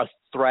are a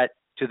threat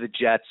to the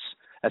Jets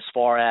as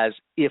far as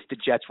if the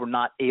Jets were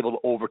not able to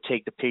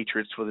overtake the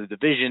Patriots for the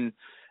division,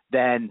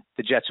 then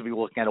the Jets would be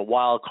looking at a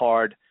wild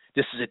card.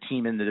 This is a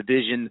team in the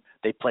division.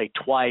 They play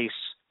twice.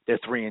 They're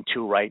 3-2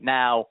 right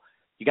now.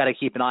 You got to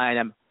keep an eye on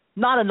them.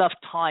 Not enough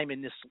time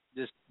in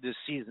this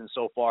season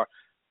so far.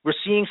 We're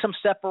seeing some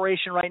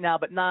separation right now,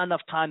 but not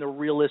enough time to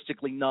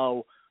realistically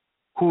know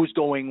who's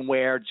going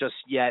where just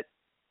yet.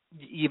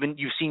 Even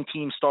you've seen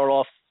teams start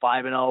off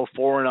 5-0,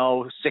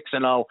 4-0,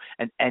 6-0,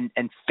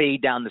 and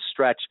fade down the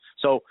stretch.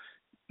 So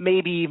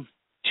maybe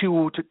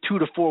 2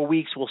 to 4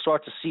 weeks, we'll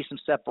start to see some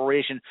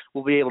separation.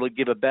 We'll be able to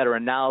give a better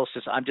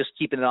analysis. I'm just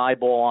keeping an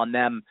eyeball on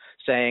them,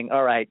 saying,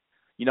 all right,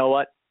 you know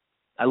what?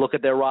 I look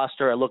at their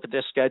roster, I look at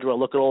their schedule, I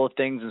look at all the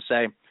things and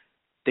say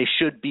they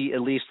should be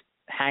at least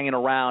hanging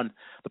around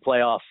the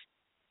playoff,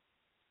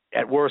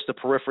 at worst the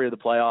periphery of the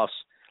playoffs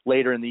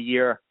later in the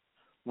year.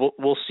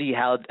 We'll see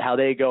how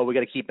they go. We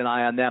got to keep an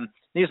eye on them.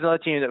 Here's another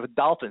team, the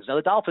Dolphins. Now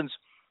the Dolphins,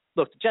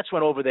 look, the Jets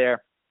went over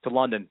there to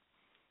London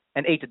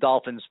and ate the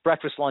Dolphins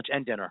breakfast, lunch,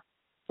 and dinner.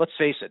 Let's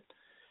face it.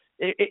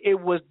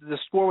 The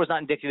score was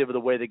not indicative of the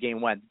way the game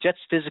went. The Jets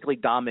physically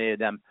dominated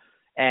them,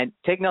 and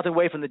take nothing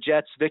away from the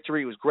Jets'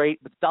 victory. It was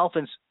great, but the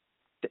Dolphins.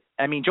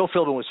 I mean, Joe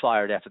Philbin was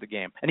fired after the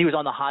game, and he was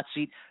on the hot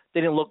seat.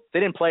 They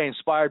didn't play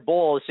inspired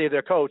ball to save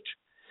their coach,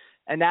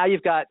 and now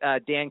you've got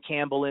Dan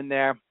Campbell in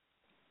there.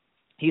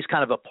 He's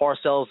kind of a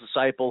Parcells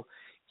disciple.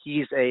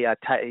 He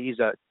was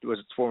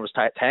a former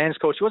tight ends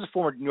coach. He was a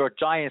former New York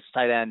Giants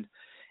tight end,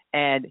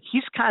 and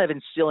he's kind of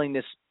instilling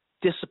this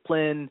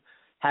discipline,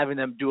 having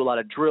them do a lot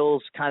of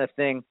drills kind of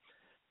thing.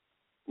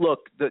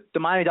 Look, the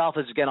Miami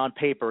Dolphins, again, on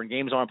paper, and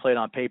games aren't played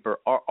on paper,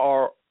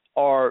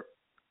 are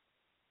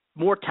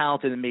more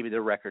talented than maybe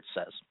their record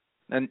says.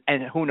 And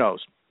who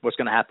knows what's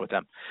going to happen with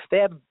them. They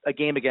have a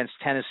game against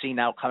Tennessee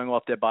now coming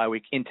off their bye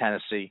week in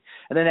Tennessee,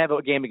 and then they have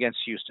a game against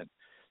Houston.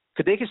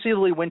 Could they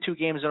conceivably win 2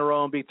 games in a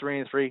row and be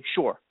 3-3?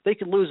 Sure. They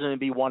could lose them and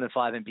be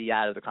 1-5 and be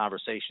out of the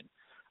conversation.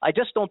 I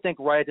just don't think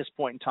right at this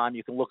point in time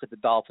you can look at the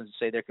Dolphins and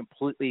say they're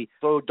completely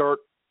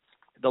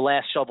the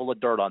last shovel of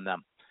dirt on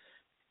them.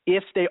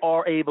 If they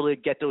are able to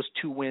get those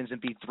 2 wins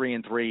and be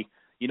 3-3,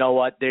 you know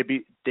what?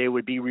 They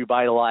would be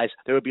revitalized.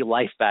 There would be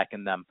life back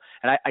in them.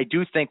 And I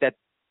do think that,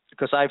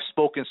 because I've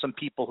spoken to some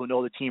people who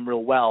know the team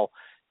real well,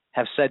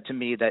 have said to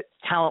me that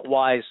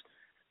talent-wise,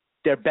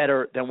 they're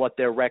better than what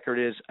their record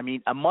is. I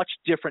mean, a much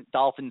different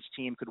Dolphins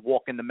team could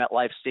walk into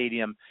MetLife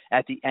Stadium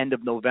at the end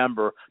of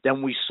November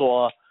than we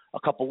saw a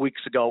couple weeks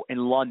ago in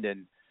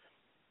London.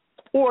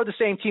 Or the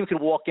same team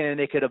could walk in and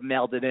they could have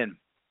mailed it in.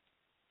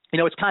 You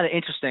know, it's kind of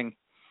interesting,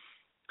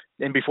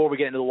 and before we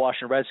get into the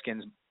Washington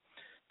Redskins,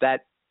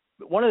 that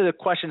one of the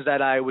questions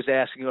that I was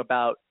asking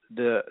about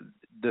the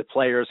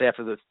players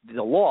after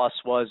the loss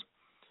was,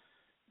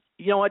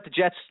 you know what, the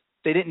Jets,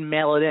 they didn't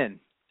mail it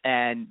in,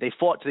 and they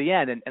fought to the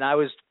end. And I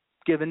was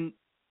given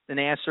an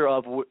answer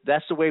of,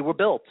 that's the way we're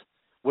built.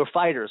 We're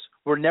fighters.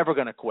 We're never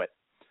going to quit.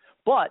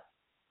 But,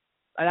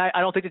 and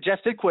I don't think the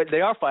Jets did quit.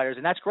 They are fighters,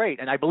 and that's great,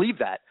 and I believe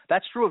that.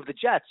 That's true of the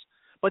Jets.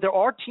 But there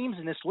are teams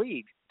in this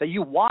league that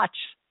you watch,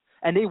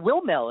 and they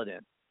will mail it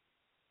in.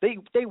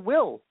 They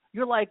will.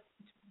 You're like,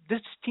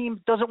 this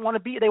team doesn't want to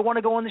be – they want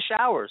to go in the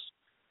showers.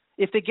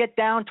 if they get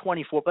down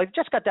 24, like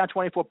just got down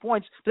 24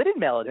 points, they didn't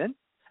mail it in. And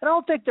I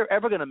don't think they're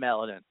ever going to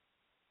mail it in.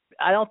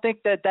 I don't think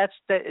that's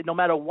no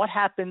matter what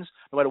happens,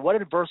 no matter what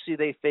adversity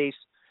they face,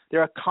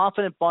 they're a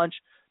confident bunch.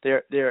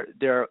 They're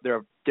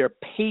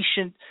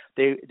patient.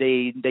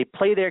 They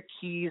play their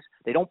keys.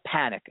 They don't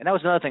panic. And that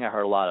was another thing I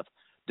heard a lot of.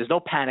 There's no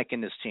panic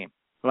in this team.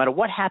 No matter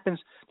what happens,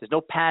 there's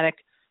no panic.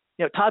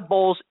 You know, Todd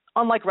Bowles,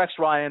 unlike Rex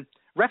Ryan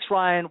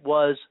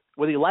was,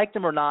 whether you liked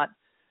him or not,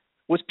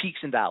 was peaks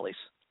and valleys.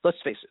 Let's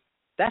face it.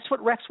 That's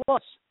what Rex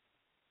was.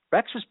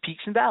 Rex was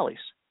peaks and valleys.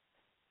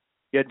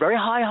 You had very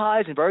high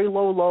highs and very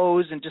low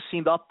lows, and just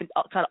seemed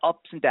kind of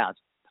ups and downs.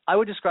 I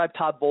would describe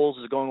Todd Bowles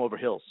as going over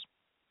hills.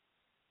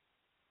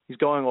 He's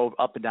going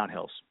up and down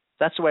hills.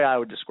 That's the way I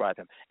would describe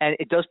him. And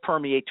it does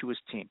permeate to his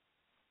team.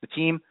 The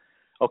team,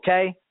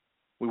 okay,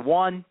 we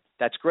won.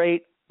 That's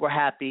great. We're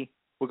happy.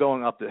 We're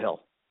going up the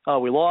hill. Oh,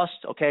 we lost.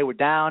 Okay, we're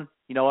down.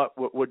 You know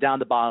what? We're down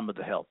the bottom of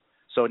the hill.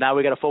 So now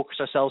we got to focus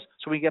ourselves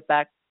so we can get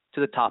back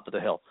to the top of the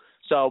hill.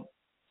 So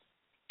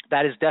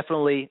that is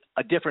definitely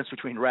a difference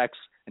between Rex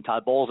and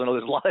Todd Bowles. I know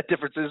there's a lot of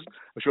differences.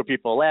 I'm sure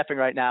people are laughing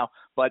right now,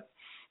 but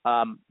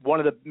one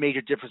of the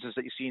major differences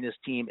that you see in this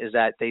team is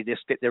that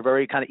they're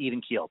very kind of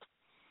even-keeled.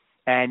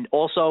 And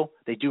also,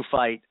 they do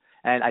fight,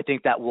 and I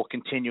think that will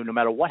continue no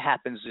matter what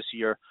happens this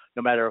year,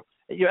 no matter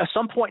at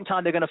some point in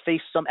time they're going to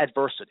face some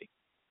adversity.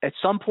 At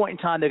some point in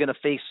time they're going to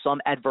face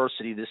some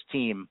adversity, this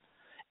team,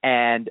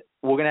 and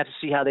we're going to have to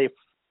see how they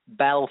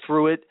battle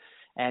through it.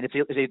 And if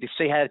they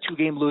say had a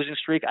 2-game losing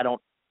streak, I'm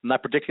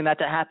not predicting that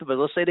to happen, but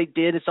let's say they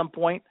did at some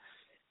point,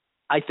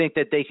 I think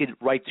that they could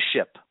right the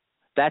ship.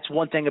 That's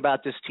one thing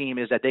about this team,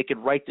 is that they could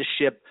right the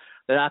ship.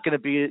 They're not going to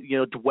be,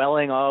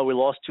 dwelling, oh, we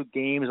lost 2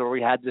 games, or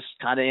we had this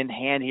kind of in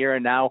hand here,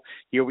 and now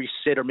here we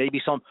sit, or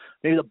maybe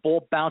the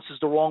ball bounces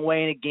the wrong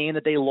way in a game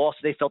that they lost.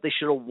 They felt they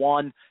should have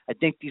won. I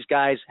think these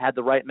guys had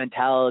the right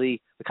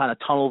mentality, the kind of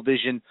tunnel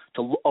vision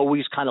to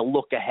always kind of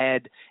look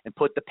ahead and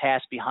put the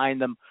past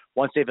behind them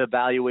once they've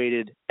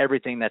evaluated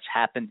everything that's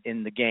happened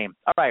in the game.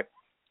 All right,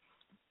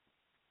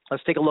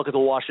 let's take a look at the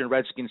Washington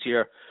Redskins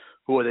here,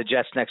 who are the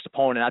Jets' next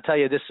opponent. I'll tell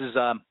you, this is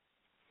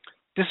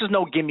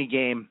no gimme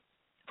game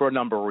for a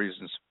number of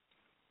reasons.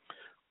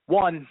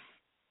 One,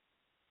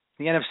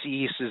 the NFC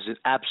East is an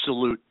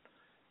absolute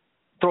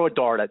throw a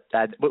dart at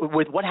that.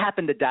 With what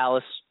happened to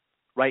Dallas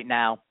right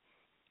now,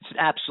 it's an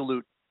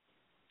absolute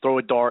throw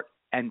a dart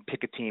and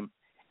pick a team.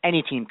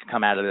 Any team can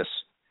come out of this.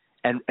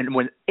 And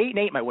when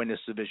 8-8 might win this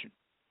division.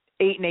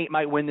 8-8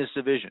 might win this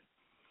division.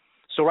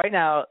 So right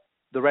now,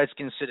 the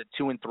Redskins sit at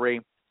 2-3.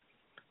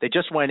 They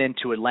just went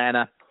into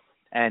Atlanta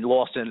and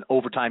lost an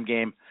overtime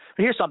game.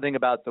 But here's something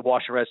about the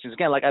Washington Redskins.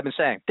 Again, like I've been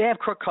saying, they have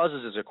Kirk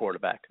Cousins as their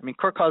quarterback. I mean,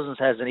 Kirk Cousins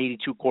has an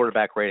 82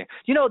 quarterback rating.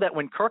 You know that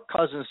when Kirk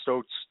Cousins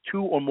throws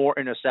 2 or more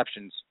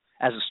interceptions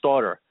as a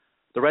starter,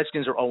 the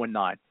Redskins are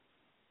 0-9.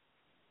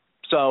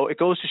 So it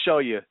goes to show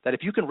you that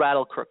if you can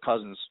rattle Kirk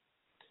Cousins,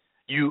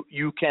 you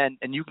can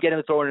get him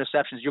to throw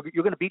interceptions, you're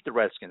going to beat the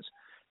Redskins.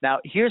 Now,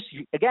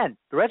 again,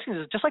 the Redskins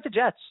is just like the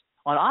Jets.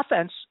 On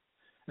offense,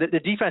 the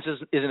defense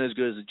isn't as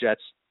good as the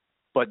Jets,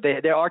 but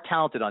they are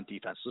talented on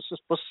defense.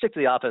 Let's stick to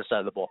the offense side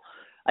of the ball.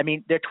 I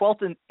mean, they're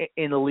 12th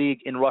in the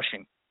league in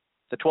rushing.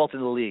 They're 12th in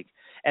the league.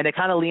 And they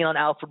kind of lean on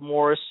Alfred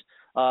Morris,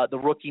 the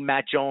rookie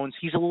Matt Jones.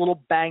 He's a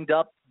little banged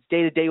up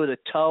day-to-day with a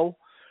toe.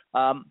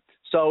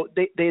 So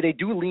they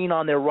do lean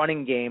on their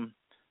running game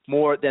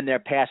more than their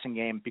passing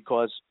game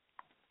because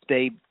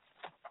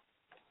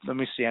let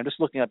me see. I'm just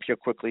looking up here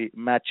quickly.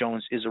 Matt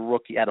Jones is a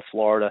rookie out of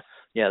Florida.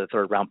 Yeah, the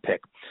 3rd-round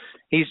pick.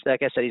 He's,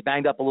 like I said, he's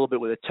banged up a little bit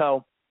with a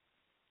toe.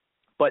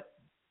 But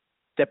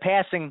they're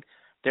passing.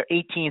 They're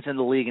 18th in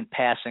the league in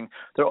passing.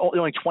 They're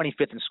only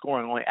 25th in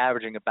scoring, only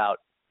averaging about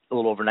a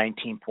little over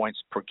 19 points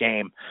per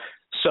game.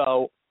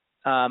 So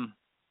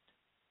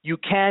you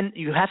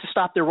have to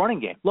stop their running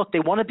game. Look, they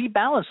want to be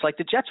balanced like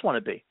the Jets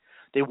want to be.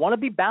 They want to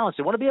be balanced.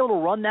 They want to be able to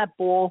run that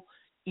ball,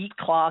 eat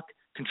clock,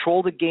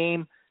 control the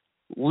game,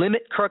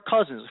 limit Kirk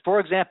Cousins. For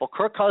example,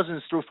 Kirk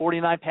Cousins threw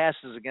 49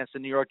 passes against the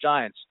New York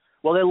Giants.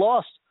 Well, they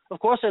lost. Of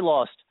course they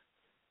lost.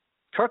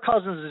 Kirk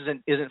Cousins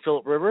isn't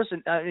Phillip Rivers.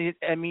 And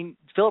I mean,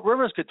 Phillip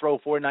Rivers could throw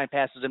 49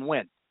 passes and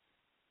win.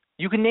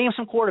 You can name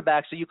some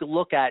quarterbacks that you could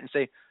look at and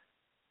say,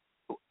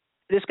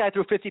 this guy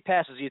threw 50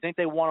 passes. Do you think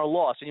they won or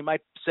lost? And you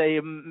might say,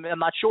 I'm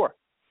not sure.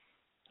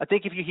 I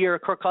think if you hear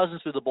Kirk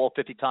Cousins threw the ball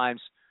 50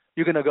 times,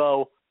 you're going to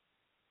go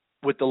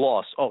with the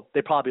loss. Oh,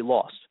 they probably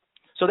lost.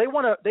 So they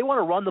want to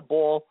run the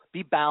ball,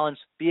 be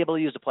balanced, be able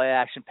to use the play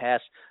action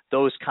pass,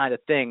 those kind of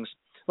things.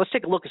 Let's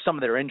take a look at some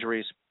of their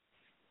injuries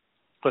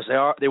because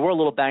they were a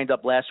little banged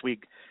up last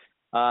week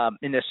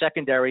in their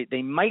secondary.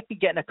 They might be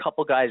getting a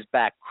couple guys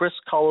back. Chris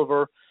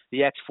Culliver,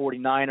 the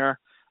ex-49er,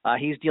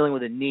 he's dealing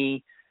with a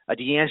knee.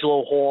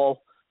 D'Angelo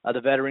Hall, the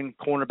veteran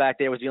cornerback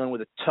there, was dealing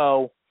with a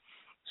toe.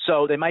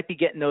 So they might be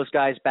getting those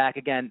guys back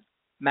again.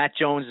 Matt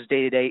Jones is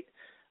day-to-day.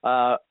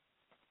 Bashad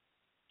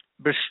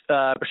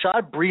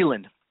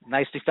Breeland,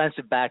 nice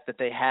defensive back that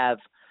they have.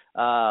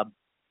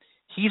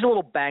 He's a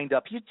little banged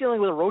up. He's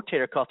dealing with a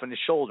rotator cuff in his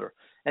shoulder.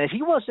 And if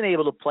he wasn't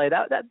able to play,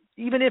 that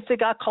even if they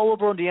got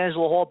Culliver and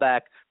D'Angelo Hall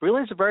back,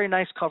 Breland's a very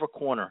nice cover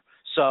corner.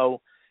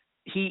 So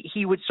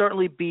he would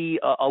certainly be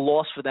a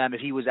loss for them if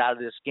he was out of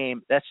this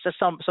game. That's just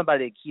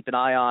somebody to keep an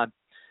eye on.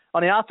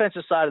 On the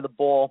offensive side of the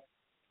ball,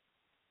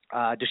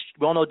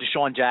 we all know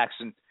Deshaun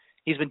Jackson.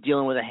 He's been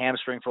dealing with a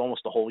hamstring for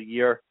almost the whole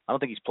year. I don't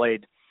think he's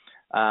played.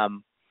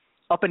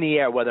 Up in the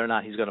air whether or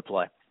not he's going to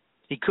play.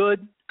 He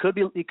could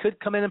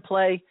come in and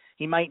play.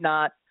 He might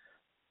not.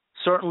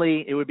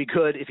 Certainly, it would be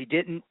good if he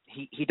didn't.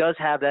 He does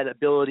have that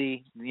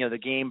ability, the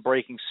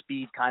game-breaking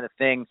speed kind of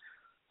thing.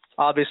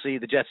 Obviously,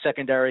 the Jets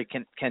secondary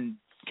can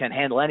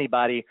handle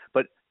anybody,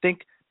 but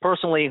think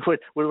personally would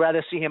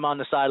rather see him on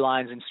the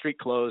sidelines in street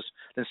clothes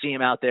than see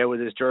him out there with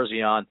his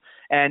jersey on.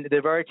 And the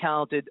very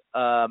talented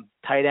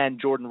tight end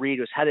Jordan Reed,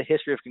 who's had a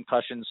history of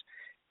concussions,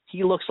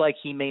 he looks like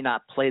he may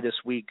not play this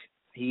week.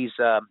 He's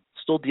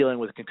still dealing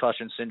with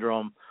concussion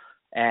syndrome,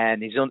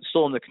 and he's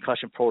still in the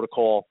concussion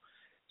protocol.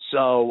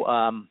 So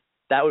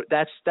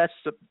that's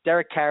the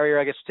Derek Carrier,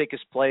 I guess, to take his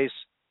place.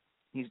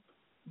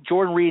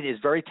 Jordan Reed is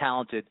very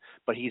talented,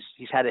 but he's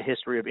had a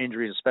history of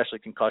injuries, especially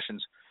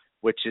concussions,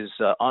 which is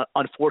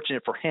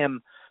unfortunate for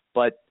him.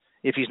 But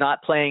if he's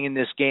not playing in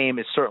this game,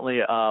 it's certainly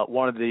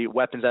one of the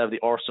weapons out of the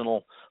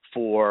arsenal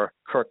for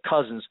Kirk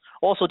Cousins.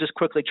 Also, just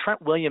quickly,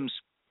 Trent Williams,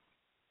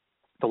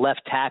 the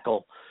left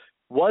tackle,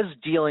 was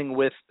dealing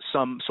with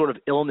some sort of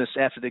illness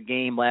after the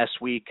game last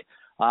week.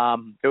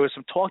 There was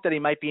some talk that he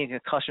might be in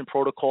concussion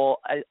protocol,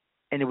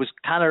 and it was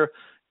kind of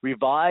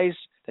revised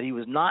that he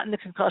was not in the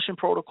concussion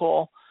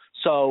protocol.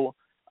 So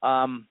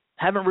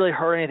haven't really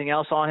heard anything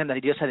else on him, that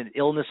he just had an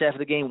illness after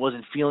the game,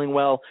 wasn't feeling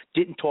well,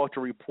 didn't talk to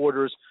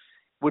reporters.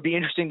 Would be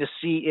interesting to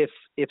see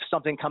if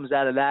something comes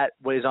out of that,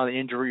 what is on the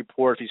injury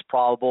report, if he's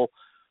probable.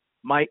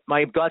 My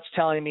gut's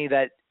telling me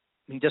that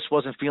he just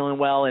wasn't feeling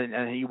well,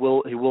 and he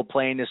will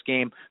play in this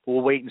game. But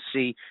we'll wait and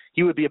see.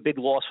 He would be a big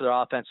loss for their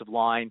offensive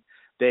line.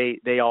 They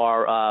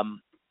have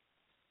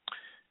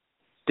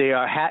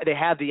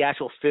the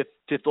actual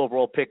fifth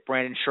overall pick,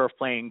 Brandon Scherf,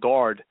 playing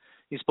guard.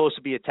 He's supposed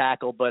to be a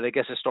tackle, but I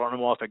guess they're starting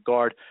him off at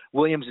guard.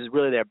 Williams is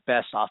really their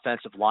best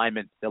offensive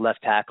lineman, their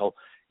left tackle.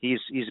 He's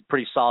a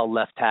pretty solid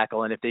left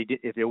tackle, and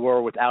if they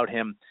were without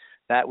him,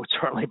 that would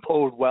certainly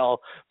bode well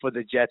for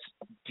the Jets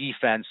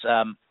defense.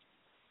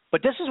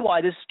 But this is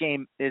why this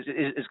game is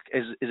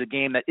a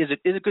game that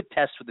is a good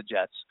test for the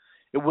Jets.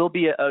 It will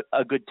be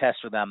a good test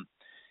for them.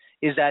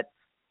 Is that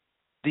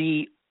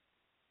the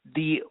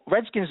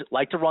Redskins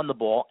like to run the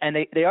ball, and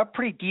they are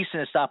pretty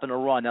decent at stopping the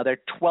run. Now, they're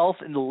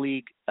 12th in the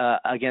league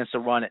against the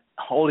run,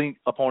 holding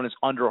opponents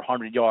under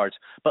 100 yards.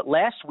 But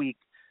last week,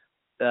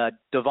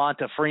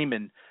 Devonta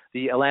Freeman,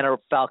 the Atlanta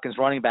Falcons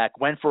running back,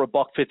 went for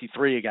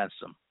 $153 against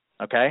them.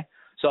 Okay?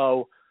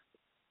 So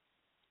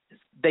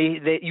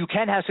you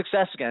can have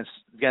success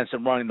against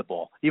them running the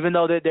ball, even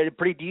though they're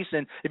pretty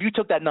decent. If you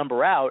took that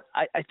number out,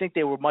 I think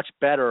they were much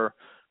better,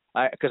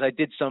 because I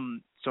did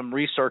some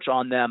research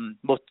on them,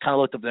 kind of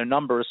looked up their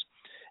numbers,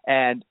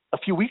 and a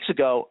few weeks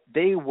ago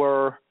they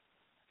were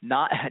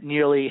not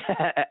nearly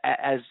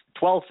as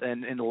 12th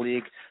in the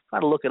league. I'm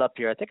trying to look it up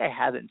here. I think I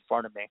have it in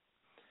front of me.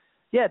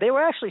 Yeah, they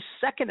were actually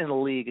second in the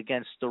league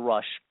against the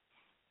rush.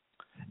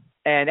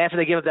 And after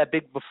they gave up that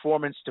big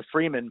performance to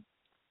Freeman,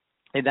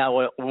 they now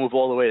will move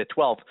all the way to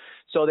 12th.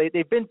 So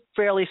they've been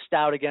fairly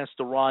stout against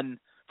the run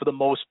for the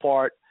most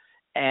part,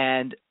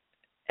 and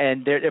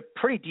they're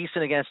pretty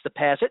decent against the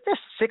pass. They're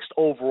sixth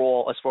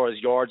overall as far as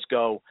yards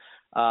go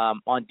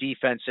on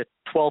defense. They're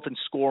 12th in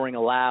scoring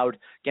allowed.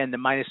 Again, the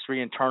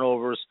 -3 in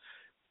turnovers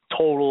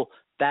total.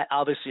 That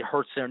obviously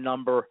hurts their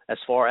number as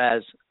far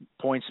as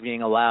points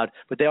being allowed.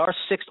 But they are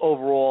sixth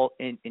overall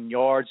in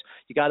yards.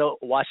 You got to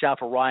watch out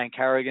for Ryan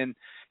Kerrigan.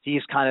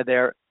 He's kind of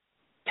their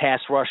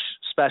pass rush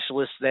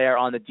specialist there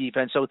on the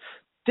defense. So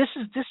this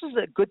is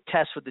a good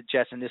test for the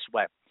Jets in this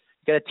way.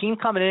 You got a team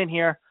coming in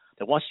here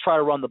that wants to try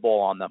to run the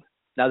ball on them.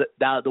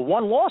 Now the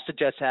one loss the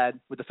Jets had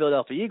with the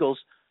Philadelphia Eagles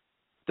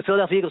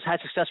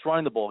had success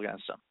running the ball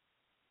against them.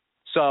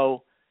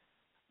 So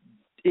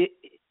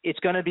it's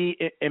going to be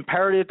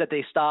imperative that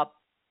they stop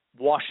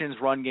Washington's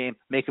run game,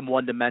 make them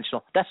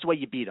one-dimensional. That's the way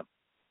you beat them.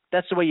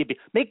 That's the way you beat.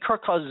 Make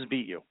Kirk Cousins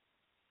beat you.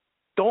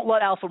 Don't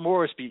let Alfred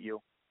Morris beat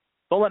you.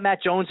 Don't let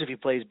Matt Jones, if he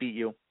plays, beat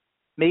you.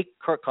 Make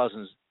Kirk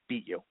Cousins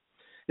beat you.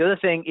 The other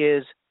thing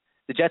is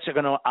the Jets are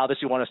going to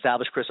obviously want to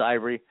establish Chris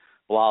Ivory,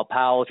 Bilal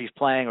Powell if he's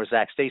playing, or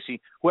Zach Stacy,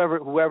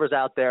 whoever's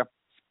out there.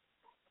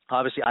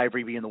 Obviously,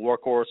 Ivory being the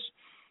workhorse.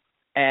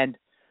 And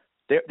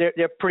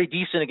they're pretty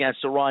decent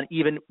against the run,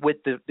 even with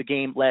the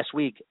game last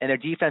week. And their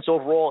defense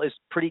overall is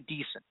pretty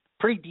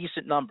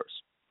decent numbers.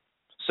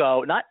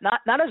 So not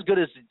as good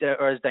as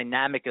or as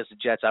dynamic as the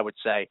Jets, I would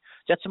say.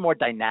 Jets are more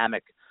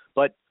dynamic,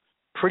 but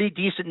pretty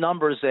decent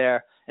numbers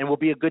there, and will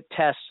be a good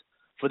test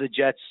for the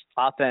Jets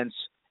offense.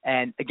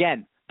 And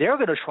again, they're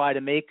going to try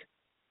to make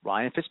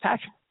Ryan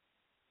Fitzpatrick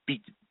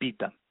beat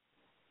them.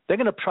 They're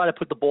going to try to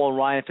put the ball in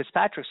Ryan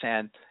Fitzpatrick's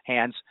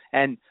hands,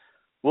 and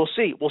we'll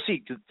see.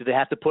 Do they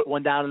have to put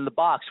one down in the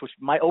box, which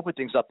might open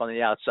things up on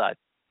the outside?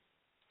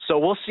 So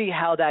we'll see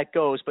how that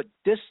goes. But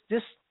this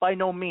by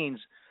no means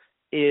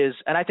is,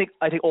 and I think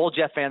all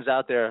Jet fans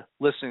out there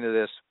listening to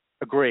this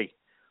agree,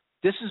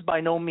 this is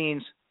by no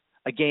means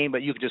a game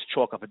that you can just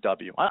chalk up a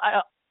W.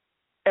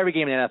 Every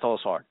game in the NFL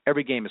is hard.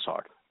 Every game is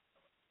hard.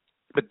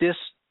 But this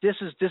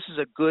is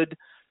a good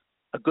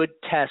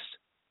test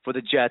for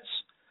the Jets.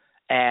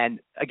 And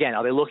again,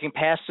 are they looking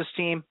past this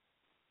team?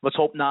 Let's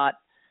hope not.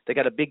 They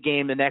got a big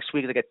game the next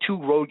week. They got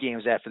 2 road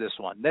games after this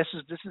one. This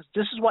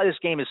is why this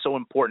game is so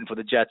important for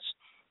the Jets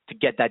to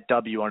get that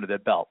W under their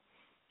belt.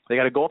 They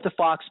got to go up to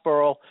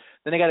Foxborough,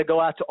 then they got to go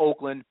out to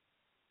Oakland.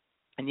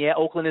 And yeah,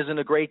 Oakland isn't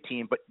a great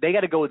team, but they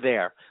got to go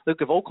there.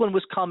 Look, if Oakland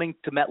was coming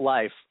to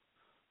MetLife,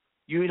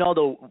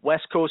 the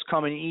West Coast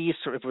coming east,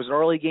 or if it was an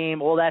early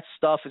game, all that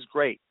stuff is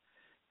great.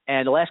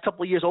 And the last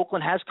couple of years,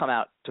 Oakland has come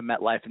out to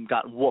MetLife and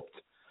gotten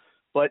whooped.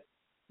 But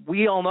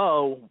we all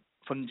know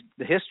from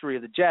the history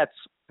of the Jets,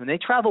 when they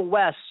travel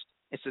west,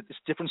 it's a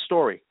different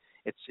story.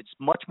 It's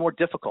much more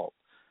difficult.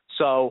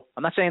 So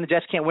I'm not saying the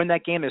Jets can't win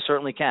that game. They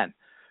certainly can.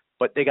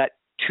 But they got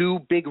 2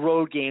 big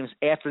road games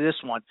after this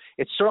one.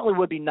 It certainly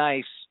would be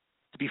nice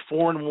to be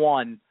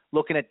 4-1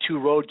 looking at 2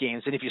 road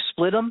games. And if you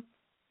split them,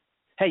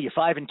 hey, you're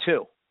 5-2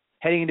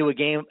 heading into a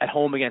game at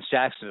home against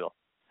Jacksonville.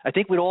 I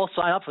think we'd all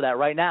sign up for that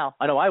right now.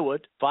 I know I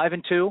would,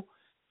 5-2.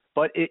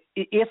 But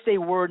if they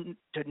were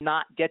to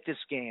not get this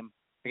game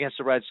against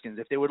the Redskins,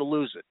 if they were to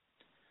lose it,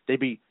 they'd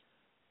be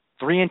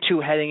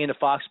 3-2 heading into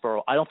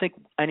Foxborough. I don't think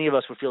any of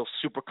us would feel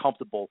super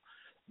comfortable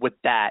with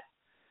that.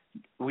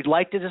 We'd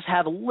like to just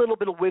have a little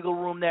bit of wiggle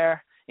room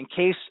there in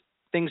case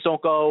things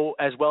don't go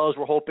as well as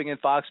we're hoping in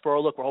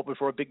Foxborough. Look, we're hoping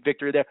for a big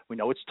victory there. We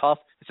know it's tough.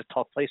 It's a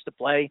tough place to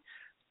play.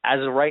 As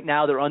of right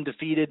now, they're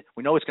undefeated.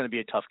 We know it's going to be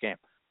a tough game.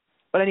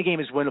 But any game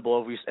is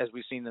winnable, as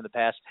we've seen in the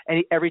past.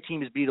 Every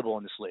team is beatable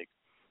in this league.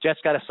 Jets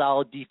got a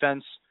solid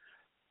defense.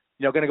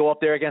 Going to go up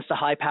there against a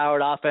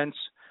high-powered offense.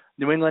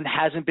 New England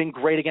hasn't been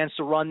great against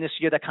the run this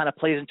year. That kind of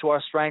plays into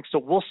our strengths. So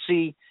we'll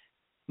see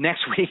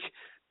next week,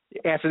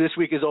 after this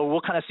week is over,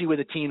 we'll kind of see where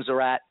the teams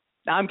are at.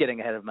 Now I'm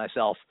getting ahead of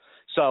myself.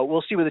 So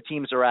we'll see where the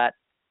teams are at.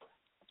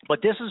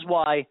 But this is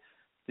why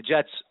the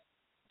Jets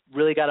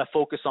really got to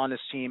focus on this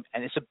team.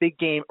 And it's a big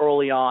game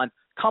early on,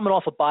 coming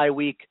off a bye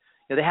week.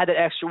 They had that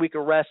extra week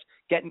of rest,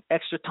 getting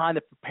extra time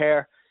to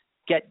prepare,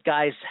 get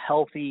guys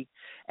healthy.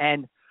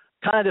 And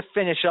kind of to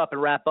finish up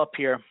and wrap up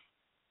here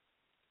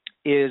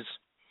is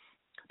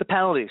the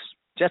penalties.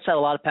 Jets had a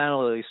lot of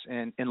penalties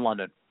in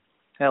London.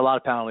 They had a lot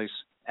of penalties.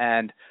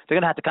 And they're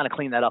going to have to kind of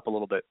clean that up a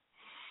little bit.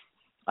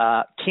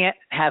 Can't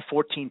have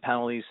 14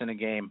 penalties in a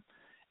game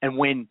and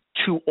win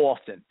too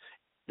often.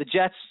 The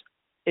Jets,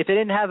 if they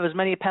didn't have as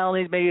many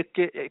penalties, maybe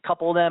a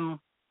couple of them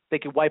they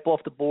could wipe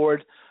off the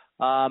board.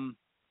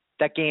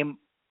 That game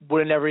would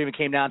have never even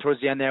came down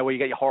towards the end there where you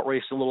got your heart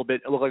racing a little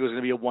bit. It looked like it was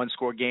going to be a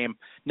one-score game,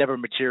 never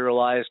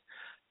materialized.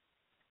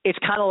 It's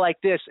kind of like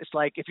this. It's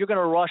like if you're going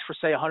to rush for,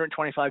 say,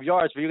 125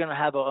 yards, but you're going to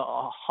have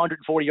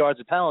 140 yards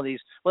of penalties,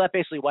 well, that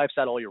basically wipes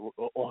out all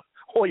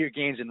your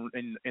gains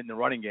in the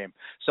running game.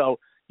 So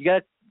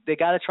they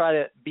got to try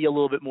to be a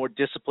little bit more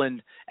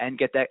disciplined and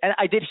get that. And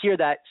I did hear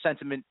that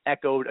sentiment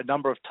echoed a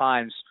number of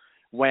times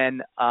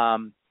when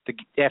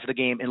after the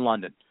game in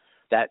London,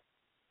 that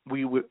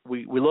we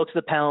looked at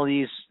the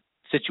penalties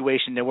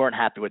situation. They weren't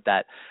happy with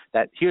that.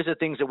 That here's the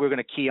things that we're going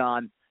to key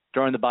on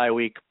during the bye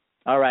week.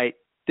 All right,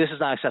 this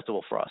is not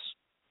acceptable for us.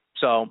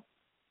 So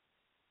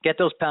get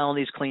those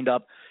penalties cleaned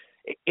up.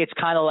 It's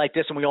kind of like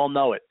this, and we all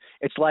know it.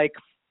 It's like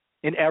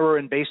an error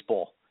in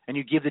baseball, and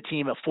you give the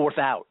team a 4th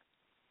out.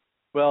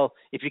 Well,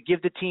 if you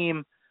give the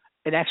team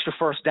an extra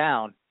first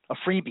down, a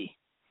freebie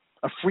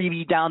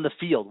down the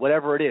field,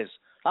 whatever it is.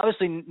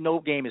 Obviously, no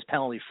game is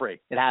penalty-free.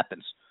 It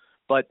happens.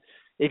 But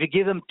if you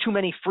give them too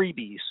many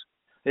freebies,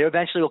 they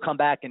eventually will come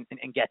back and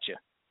get you.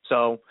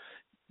 So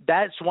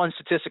that's one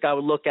statistic I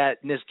would look at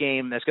in this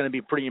game that's going to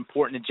be pretty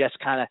important to just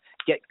kind of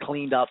get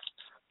cleaned up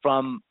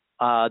from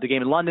the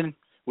game in London,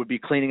 would be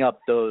cleaning up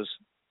those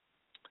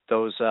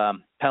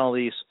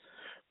penalties.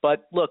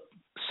 But look,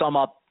 sum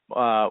up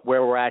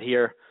where we're at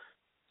here.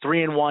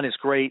 3-1 is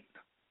great.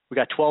 We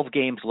got 12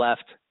 games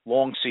left,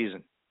 long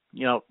season.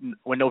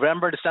 When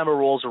November, December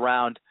rolls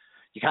around,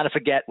 you kind of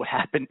forget what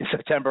happened in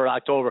September and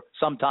October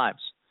sometimes.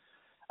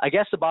 I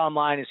guess the bottom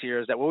line is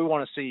that what we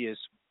want to see is,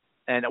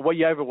 and what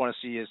you ever want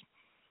to see is,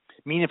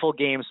 meaningful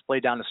games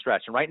played down the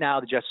stretch. And right now,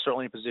 the Jets are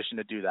certainly in a position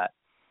to do that,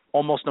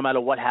 almost no matter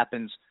what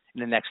happens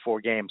in the next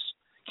 4 games.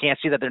 Can't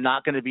see that they're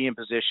not going to be in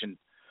position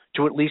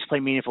to at least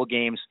play meaningful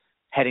games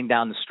heading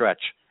down the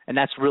stretch. And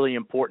that's really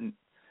important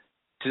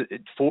to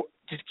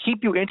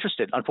keep you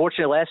interested.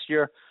 Unfortunately, last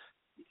year,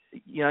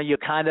 you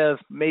kind of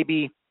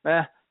maybe,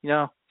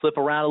 flip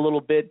around a little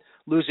bit,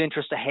 lose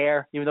interest a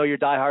hair, even though you're a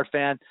diehard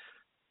fan.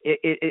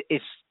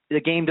 It's the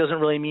game doesn't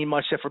really mean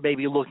much except for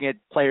maybe looking at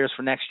players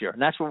for next year.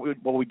 And that's what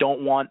we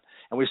don't want.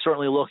 And we're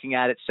certainly looking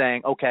at it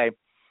saying, okay,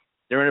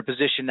 they're in a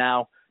position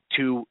now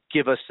to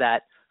give us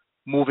that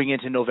moving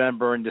into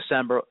November and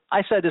December.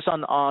 I said this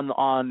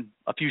on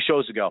a few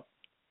shows ago.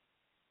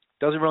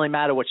 Doesn't really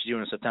matter what you do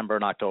in September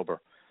and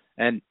October.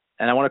 And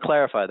I want to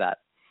clarify that.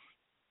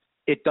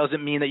 It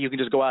doesn't mean that you can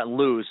just go out and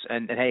lose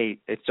and hey,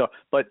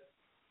 but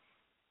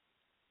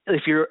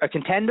if you're a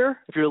contender,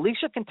 if you're at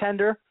least a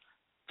contender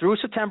through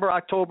September,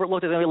 October,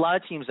 look, there's going to be a lot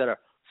of teams that are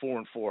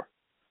 4-4,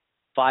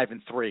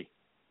 5-3,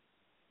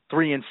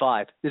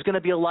 3-5. There's going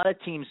to be a lot of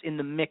teams in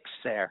the mix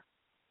there.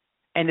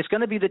 And it's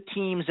going to be the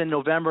teams in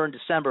November and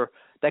December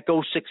that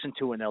go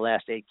 6-2 in their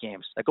last 8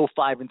 games, that go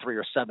 5-3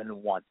 or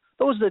 7-1.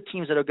 Those are the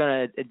teams that are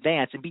going to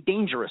advance and be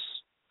dangerous.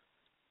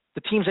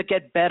 The teams that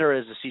get better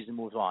as the season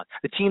moves on.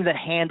 The team that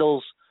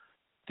handles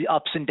the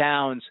ups and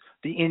downs,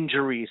 the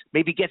injuries,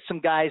 maybe get some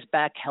guys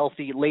back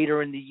healthy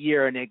later in the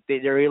year and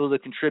they're able to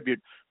contribute.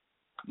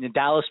 And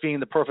Dallas being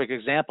the perfect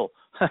example.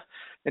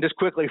 And just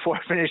quickly before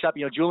I finish up,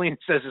 Julian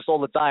says this all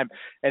the time,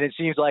 and it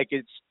seems like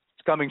it's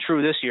coming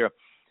true this year.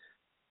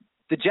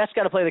 The Jets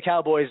got to play the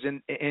Cowboys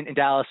in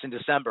Dallas in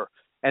December.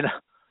 And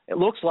it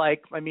looks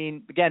like,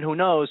 again, who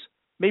knows,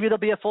 maybe they'll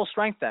be at full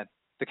strength then,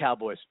 the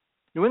Cowboys.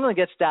 New England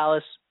gets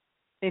Dallas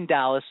in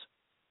Dallas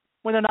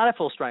when they're not at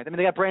full strength.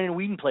 They got Brandon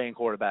Whedon playing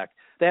quarterback.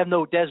 They have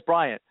no Des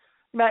Bryant.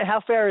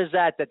 How fair is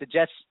that the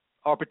Jets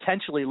are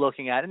potentially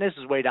looking at, and this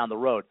is way down the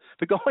road,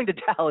 but going to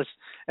Dallas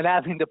and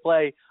having to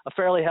play a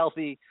fairly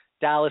healthy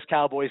Dallas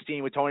Cowboys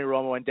team with Tony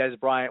Romo and Des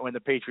Bryant when the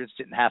Patriots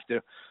didn't have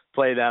to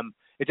play them.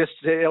 It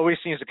always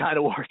seems to kind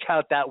of work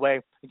out that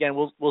way. Again,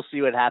 we'll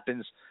see what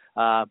happens.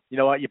 You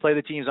know what? You play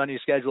the teams on your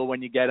schedule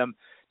when you get them.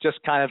 Just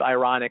kind of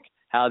ironic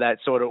how that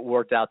sort of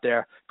worked out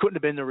there. Couldn't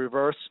have been the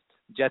reverse.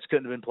 Jets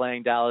couldn't have been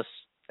playing Dallas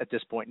at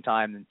this point in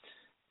time, and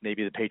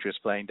maybe the Patriots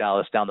playing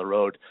Dallas down the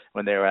road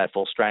when they were at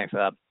full strength.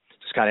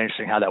 It's kind of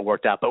interesting how that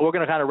worked out. But we're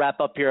going to kind of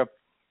wrap up here.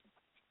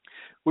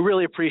 We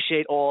really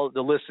appreciate all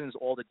the listens,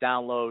 all the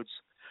downloads.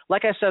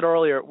 Like I said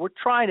earlier, we're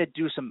trying to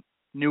do some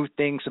new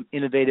things, some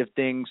innovative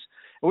things.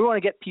 And we want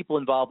to get people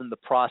involved in the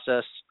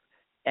process.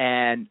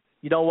 And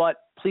you know what?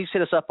 Please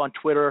hit us up on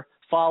Twitter.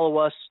 Follow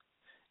us.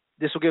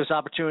 This will give us an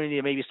opportunity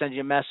to maybe send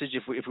you a message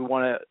if we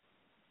want to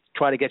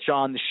try to get you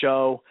on the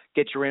show,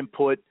 get your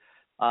input.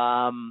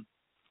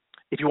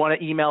 If you want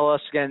to email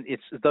us, again,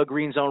 it's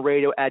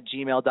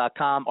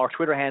thegreenzoneradio@gmail.com. Our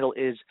Twitter handle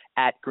is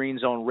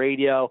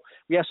 @GreenZoneRadio.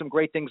 We have some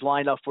great things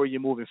lined up for you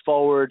moving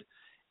forward.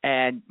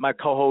 And the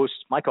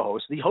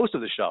host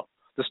of the show,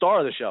 the star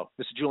of the show,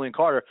 Mr. Julian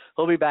Carter,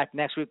 he'll be back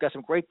next week. Got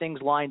some great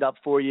things lined up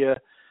for you.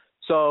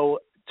 So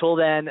till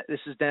then, this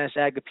is Dennis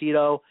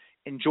Agapito.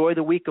 Enjoy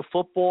the week of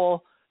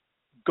football.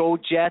 Go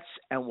Jets,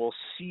 and we'll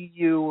see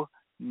you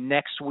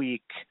next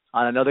week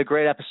on another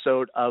great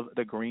episode of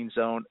the Green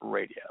Zone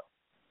Radio.